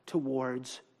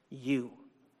towards you.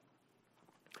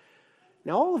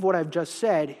 Now, all of what I've just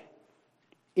said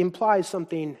implies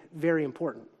something very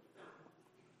important.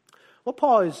 What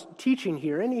Paul is teaching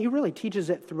here, and he really teaches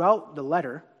it throughout the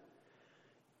letter,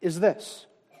 is this.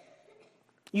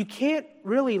 You can't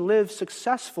really live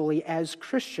successfully as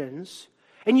Christians,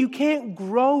 and you can't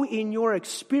grow in your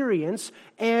experience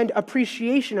and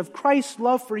appreciation of Christ's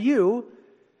love for you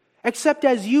except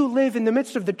as you live in the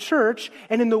midst of the church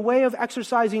and in the way of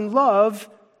exercising love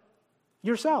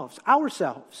yourselves,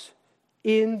 ourselves,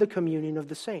 in the communion of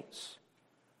the saints.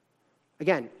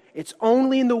 Again, it's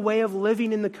only in the way of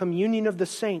living in the communion of the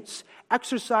saints,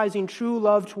 exercising true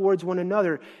love towards one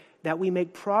another, that we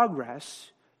make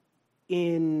progress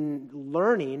in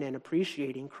learning and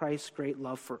appreciating Christ's great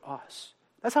love for us.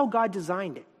 That's how God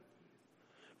designed it.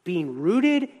 Being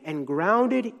rooted and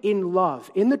grounded in love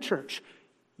in the church,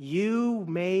 you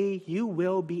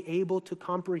will be able to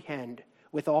comprehend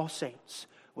with all saints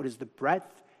what is the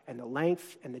breadth and the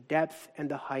length and the depth and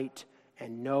the height,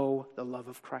 and know the love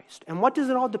of Christ. And what does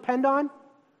it all depend on?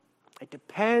 It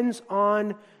depends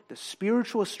on the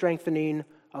spiritual strengthening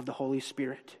of the Holy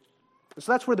Spirit. And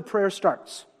so that's where the prayer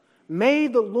starts. May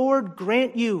the Lord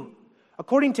grant you,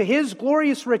 according to His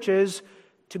glorious riches,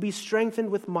 to be strengthened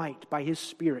with might by His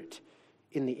Spirit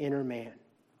in the inner man.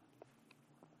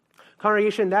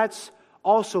 Congregation, that's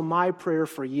also my prayer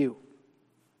for you,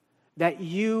 that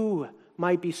you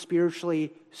might be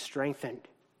spiritually strengthened.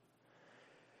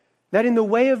 That in the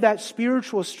way of that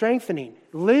spiritual strengthening,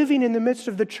 living in the midst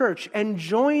of the church,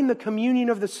 enjoying the communion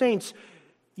of the saints,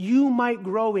 you might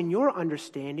grow in your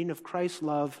understanding of Christ's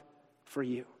love for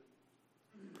you.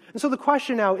 And so the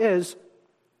question now is,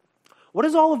 what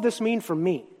does all of this mean for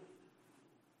me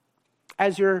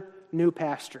as your new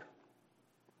pastor?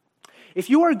 If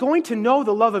you are going to know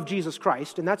the love of Jesus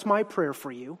Christ, and that's my prayer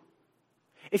for you,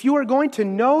 if you are going to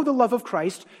know the love of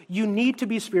Christ, you need to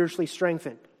be spiritually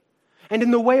strengthened. And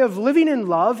in the way of living in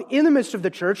love in the midst of the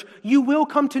church, you will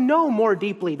come to know more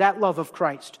deeply that love of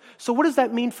Christ. So what does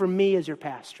that mean for me as your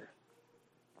pastor?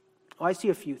 Well, I see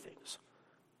a few things.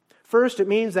 First, it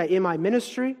means that in my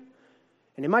ministry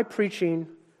and in my preaching,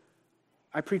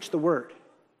 I preach the Word.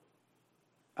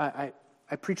 I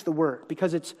preach the Word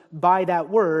because it's by that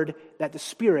Word that the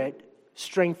Spirit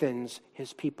strengthens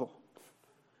His people.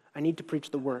 I need to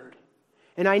preach the Word.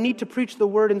 And I need to preach the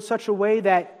Word in such a way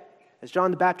that, as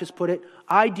John the Baptist put it,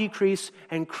 I decrease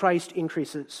and Christ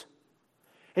increases.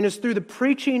 And it's through the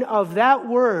preaching of that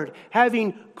Word,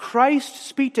 having Christ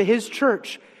speak to His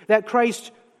church, that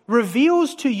Christ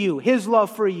reveals to you His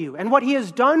love for you and what He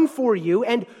has done for you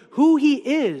and who He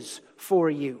is for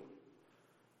you.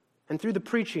 And through the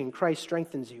preaching, Christ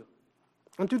strengthens you.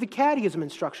 And through the catechism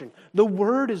instruction, the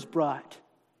Word is brought,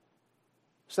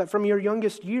 so that from your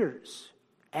youngest years,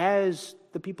 as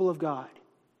the people of God,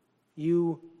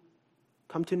 you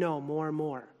come to know more and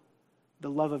more the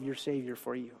love of your Savior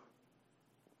for you.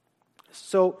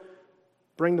 So,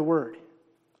 bring the word.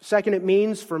 Second, it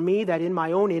means for me that in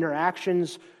my own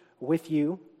interactions with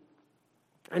you,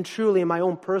 and truly in my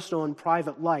own personal and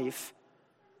private life,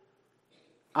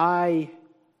 I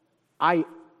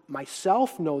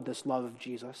myself know this love of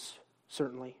Jesus,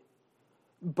 certainly,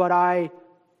 but I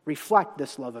reflect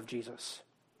this love of Jesus.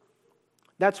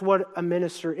 That's what a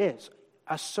minister is,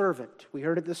 a servant. We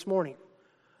heard it this morning.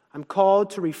 I'm called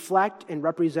to reflect and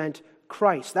represent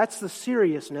Christ. That's the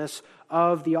seriousness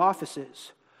of the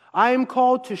offices. I am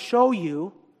called to show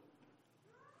you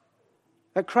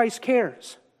that Christ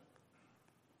cares.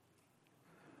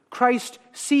 Christ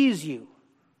sees you.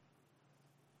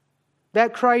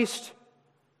 That Christ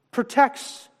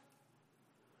protects.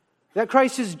 That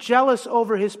Christ is jealous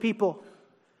over his people.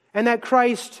 And that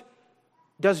Christ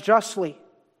does justly.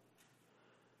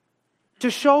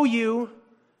 To show you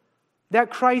that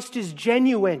Christ is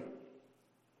genuine.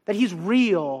 That he's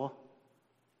real.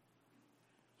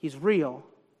 He's real.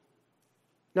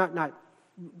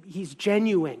 He's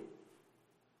genuine.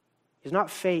 He's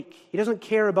not fake. He doesn't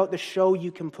care about the show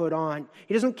you can put on.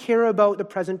 He doesn't care about the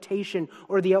presentation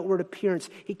or the outward appearance.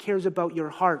 He cares about your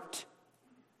heart.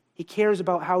 He cares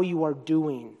about how you are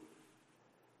doing.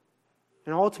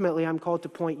 And ultimately, I'm called to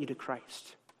point you to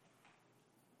Christ.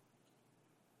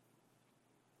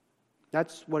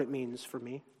 That's what it means for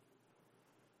me.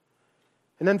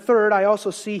 And then third, I also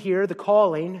see here the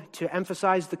calling to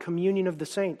emphasize the communion of the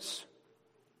saints.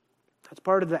 That's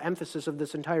part of the emphasis of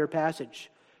this entire passage.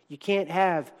 You can't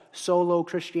have solo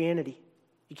Christianity.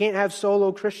 You can't have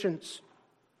solo Christians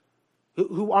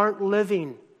who aren't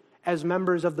living as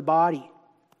members of the body.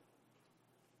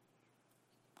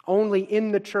 Only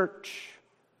in the church,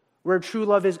 where true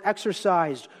love is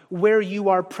exercised, where you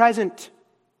are present,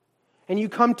 and you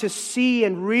come to see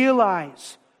and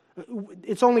realize,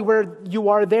 it's only where you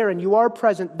are there and you are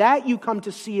present that you come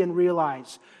to see and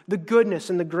realize the goodness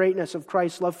and the greatness of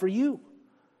Christ's love for you.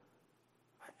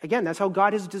 Again, that's how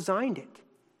God has designed it.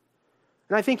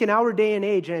 And I think in our day and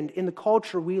age and in the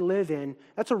culture we live in,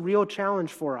 that's a real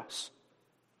challenge for us.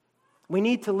 We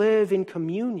need to live in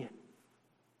communion.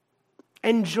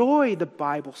 Enjoy the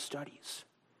Bible studies.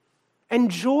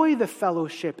 Enjoy the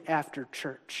fellowship after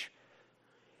church.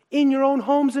 In your own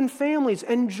homes and families,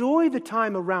 enjoy the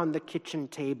time around the kitchen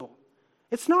table.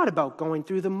 It's not about going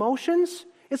through the motions.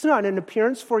 It's not an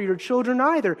appearance for your children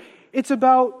either. It's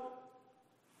about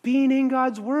being in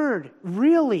God's Word,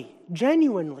 really,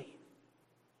 genuinely.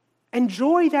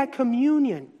 Enjoy that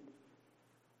communion.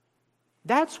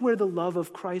 That's where the love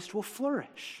of Christ will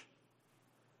flourish.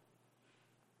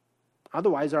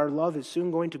 Otherwise, our love is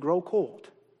soon going to grow cold.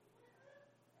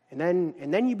 And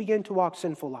then you begin to walk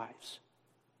sinful lives.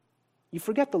 You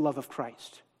forget the love of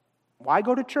Christ. Why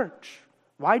go to church?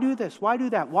 Why do this? Why do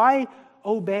that? Why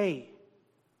obey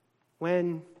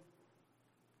when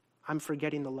I'm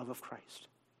forgetting the love of Christ?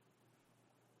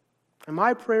 And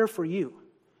my prayer for you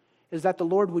is that the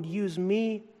Lord would use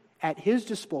me at his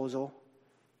disposal,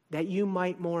 that you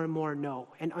might more and more know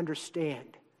and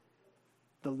understand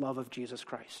the love of Jesus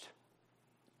Christ.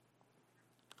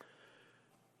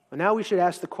 Well, now we should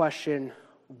ask the question,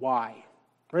 why?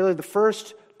 Really, the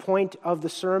first point of the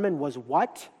sermon was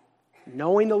what?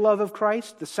 Knowing the love of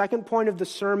Christ. The second point of the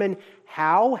sermon,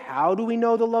 how? How do we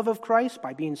know the love of Christ?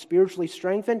 By being spiritually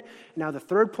strengthened. Now the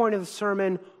third point of the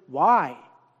sermon, why?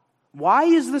 Why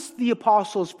is this the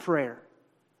apostles' prayer?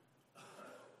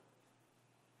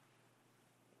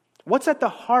 What's at the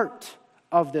heart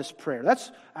of this prayer?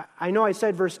 I know I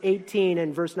said verse 18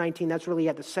 and verse 19, that's really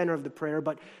at the center of the prayer,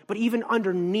 but even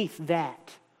underneath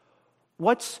that,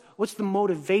 what's the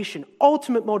motivation,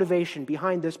 ultimate motivation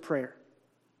behind this prayer?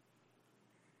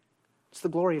 It's the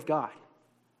glory of God.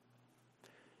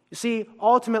 You see,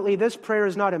 ultimately, this prayer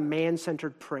is not a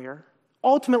man-centered prayer.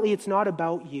 Ultimately, it's not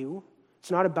about you. It's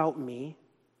not about me.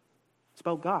 It's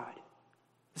about God.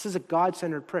 This is a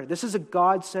God-centered prayer. This is a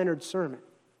God-centered sermon.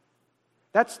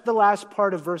 That's the last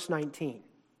part of verse 19.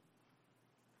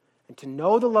 And to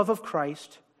know the love of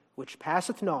Christ, which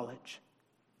passeth knowledge,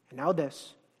 and now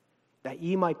this, that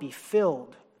ye might be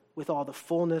filled with all the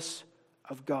fullness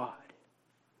of God.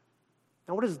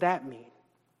 Now, what does that mean?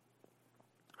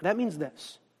 That means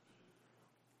this,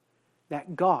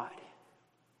 that God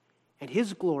and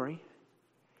his glory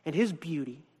and his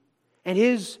beauty and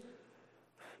his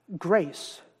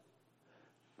grace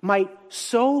might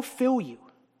so fill you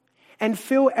and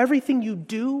fill everything you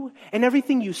do and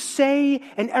everything you say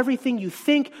and everything you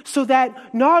think, so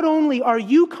that not only are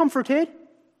you comforted,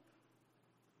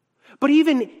 but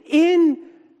even in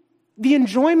the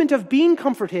enjoyment of being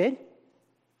comforted,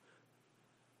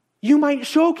 you might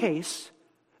showcase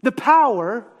the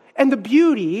power and the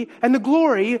beauty and the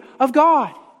glory of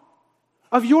God,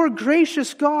 of your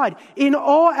gracious God in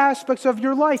all aspects of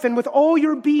your life and with all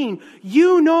your being.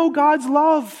 You know God's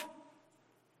love.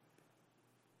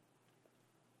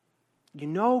 You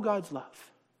know God's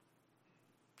love.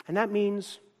 And that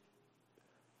means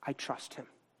I trust Him.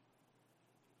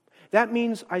 That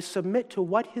means I submit to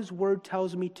what His Word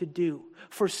tells me to do,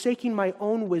 forsaking my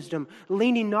own wisdom,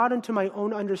 leaning not unto my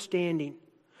own understanding,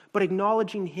 but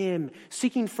acknowledging Him,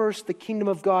 seeking first the kingdom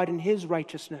of God and His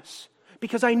righteousness.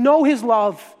 Because I know His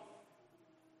love,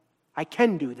 I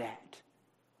can do that.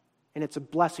 And it's a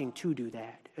blessing to do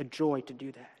that, a joy to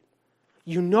do that.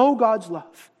 You know God's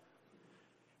love,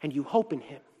 and you hope in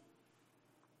Him.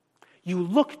 You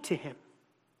look to Him.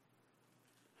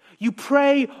 You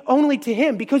pray only to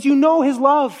Him because you know His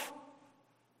love.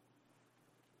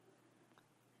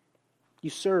 You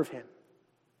serve Him.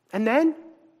 And then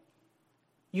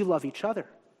you love each other.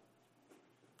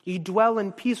 You dwell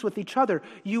in peace with each other.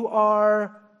 You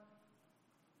are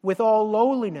with all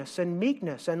lowliness and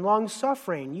meekness and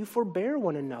long-suffering. You forbear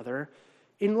one another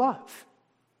in love.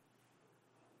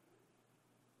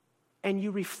 And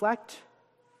you reflect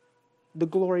the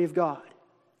glory of God.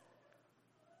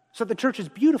 So the church is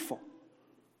beautiful.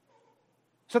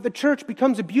 So the church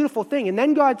becomes a beautiful thing. And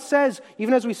then God says,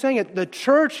 even as we sang it, the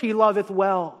church He loveth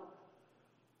well.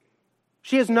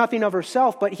 She has nothing of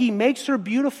herself, but He makes her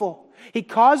beautiful. He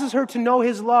causes her to know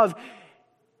His love.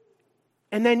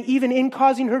 And then even in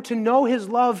causing her to know His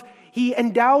love, He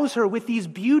endows her with these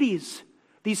beauties,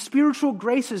 these spiritual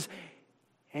graces,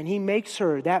 and He makes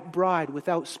her that bride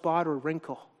without spot or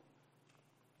wrinkle.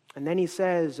 And then He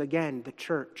says, again, the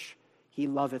church He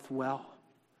loveth well.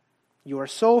 You are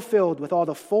so filled with all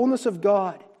the fullness of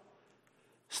God,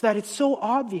 so that it's so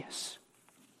obvious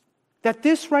that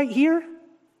this right here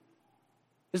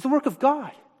is the work of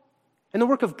God, and the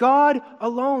work of God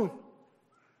alone.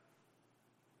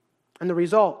 And the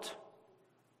result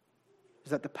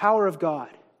is that the power of God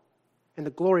and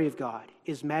the glory of God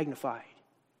is magnified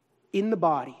in the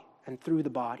body and through the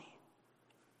body.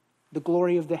 The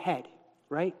glory of the head,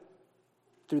 right?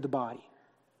 Through the body.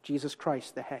 Jesus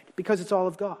Christ, the head. Because it's all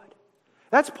of God.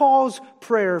 That's Paul's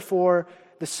prayer for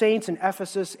the saints in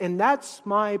Ephesus, and that's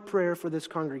my prayer for this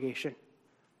congregation.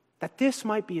 That this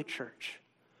might be a church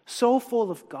so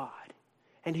full of God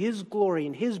and His glory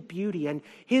and His beauty and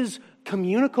His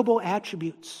communicable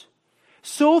attributes.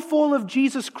 So full of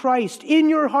Jesus Christ in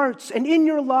your hearts and in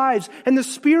your lives, and the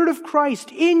Spirit of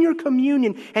Christ in your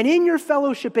communion and in your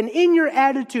fellowship and in your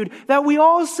attitude, that we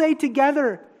all say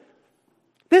together,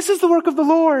 this is the work of the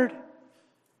Lord.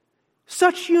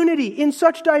 Such unity in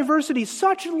such diversity,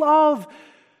 such love.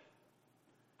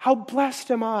 How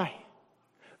blessed am I?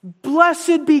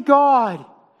 Blessed be God,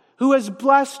 who has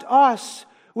blessed us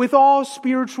with all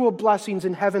spiritual blessings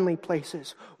in heavenly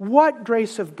places. What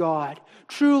grace of God.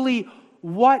 Truly,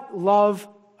 what love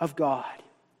of God.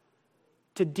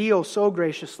 To deal so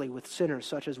graciously with sinners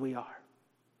such as we are.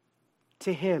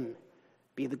 To Him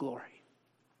be the glory.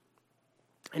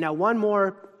 And now one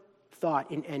more thought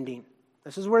in ending.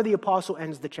 This is where the apostle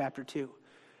ends the chapter 2.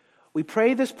 We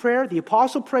pray this prayer. The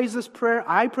apostle prays this prayer.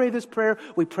 I pray this prayer.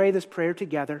 We pray this prayer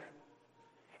together.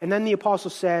 And then the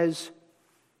apostle says,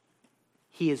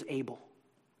 He is able.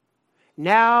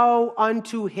 Now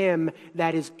unto Him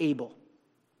that is able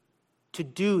to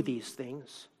do these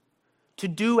things, to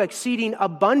do exceeding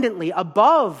abundantly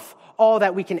above all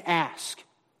that we can ask.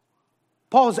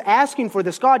 Paul's asking for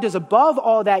this. God does above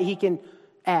all that He can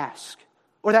ask,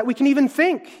 or that we can even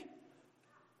think,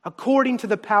 according to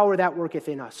the power that worketh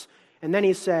in us. And then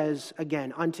he says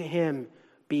again, unto Him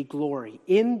be glory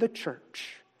in the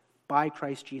church by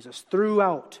Christ Jesus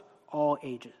throughout all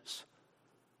ages,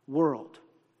 world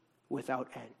without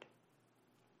end.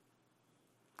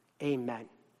 Amen.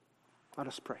 Let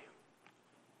us pray.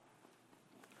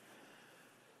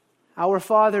 Our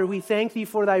Father, we thank Thee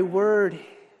for Thy word.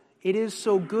 It is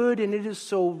so good and it is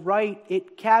so right.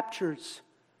 It captures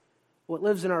what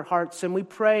lives in our hearts. And we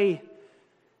pray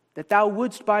that Thou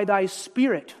wouldst by Thy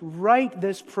Spirit write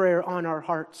this prayer on our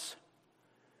hearts.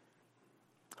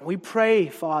 We pray,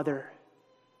 Father,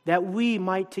 that we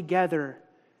might together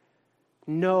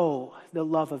know the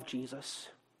love of Jesus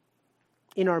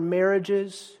in our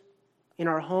marriages, in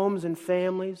our homes and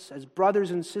families, as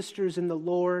brothers and sisters in the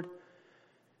Lord,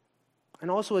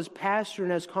 and also as pastor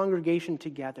and as congregation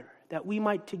together, that we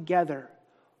might together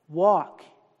walk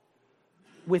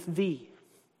with Thee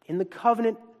in the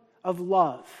covenant of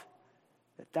love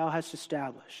that Thou hast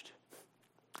established.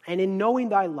 And in knowing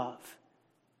Thy love,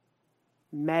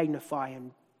 magnify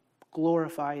and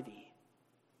glorify Thee.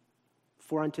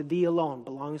 For unto Thee alone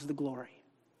belongs the glory.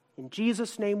 In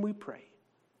Jesus' name we pray.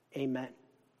 Amen.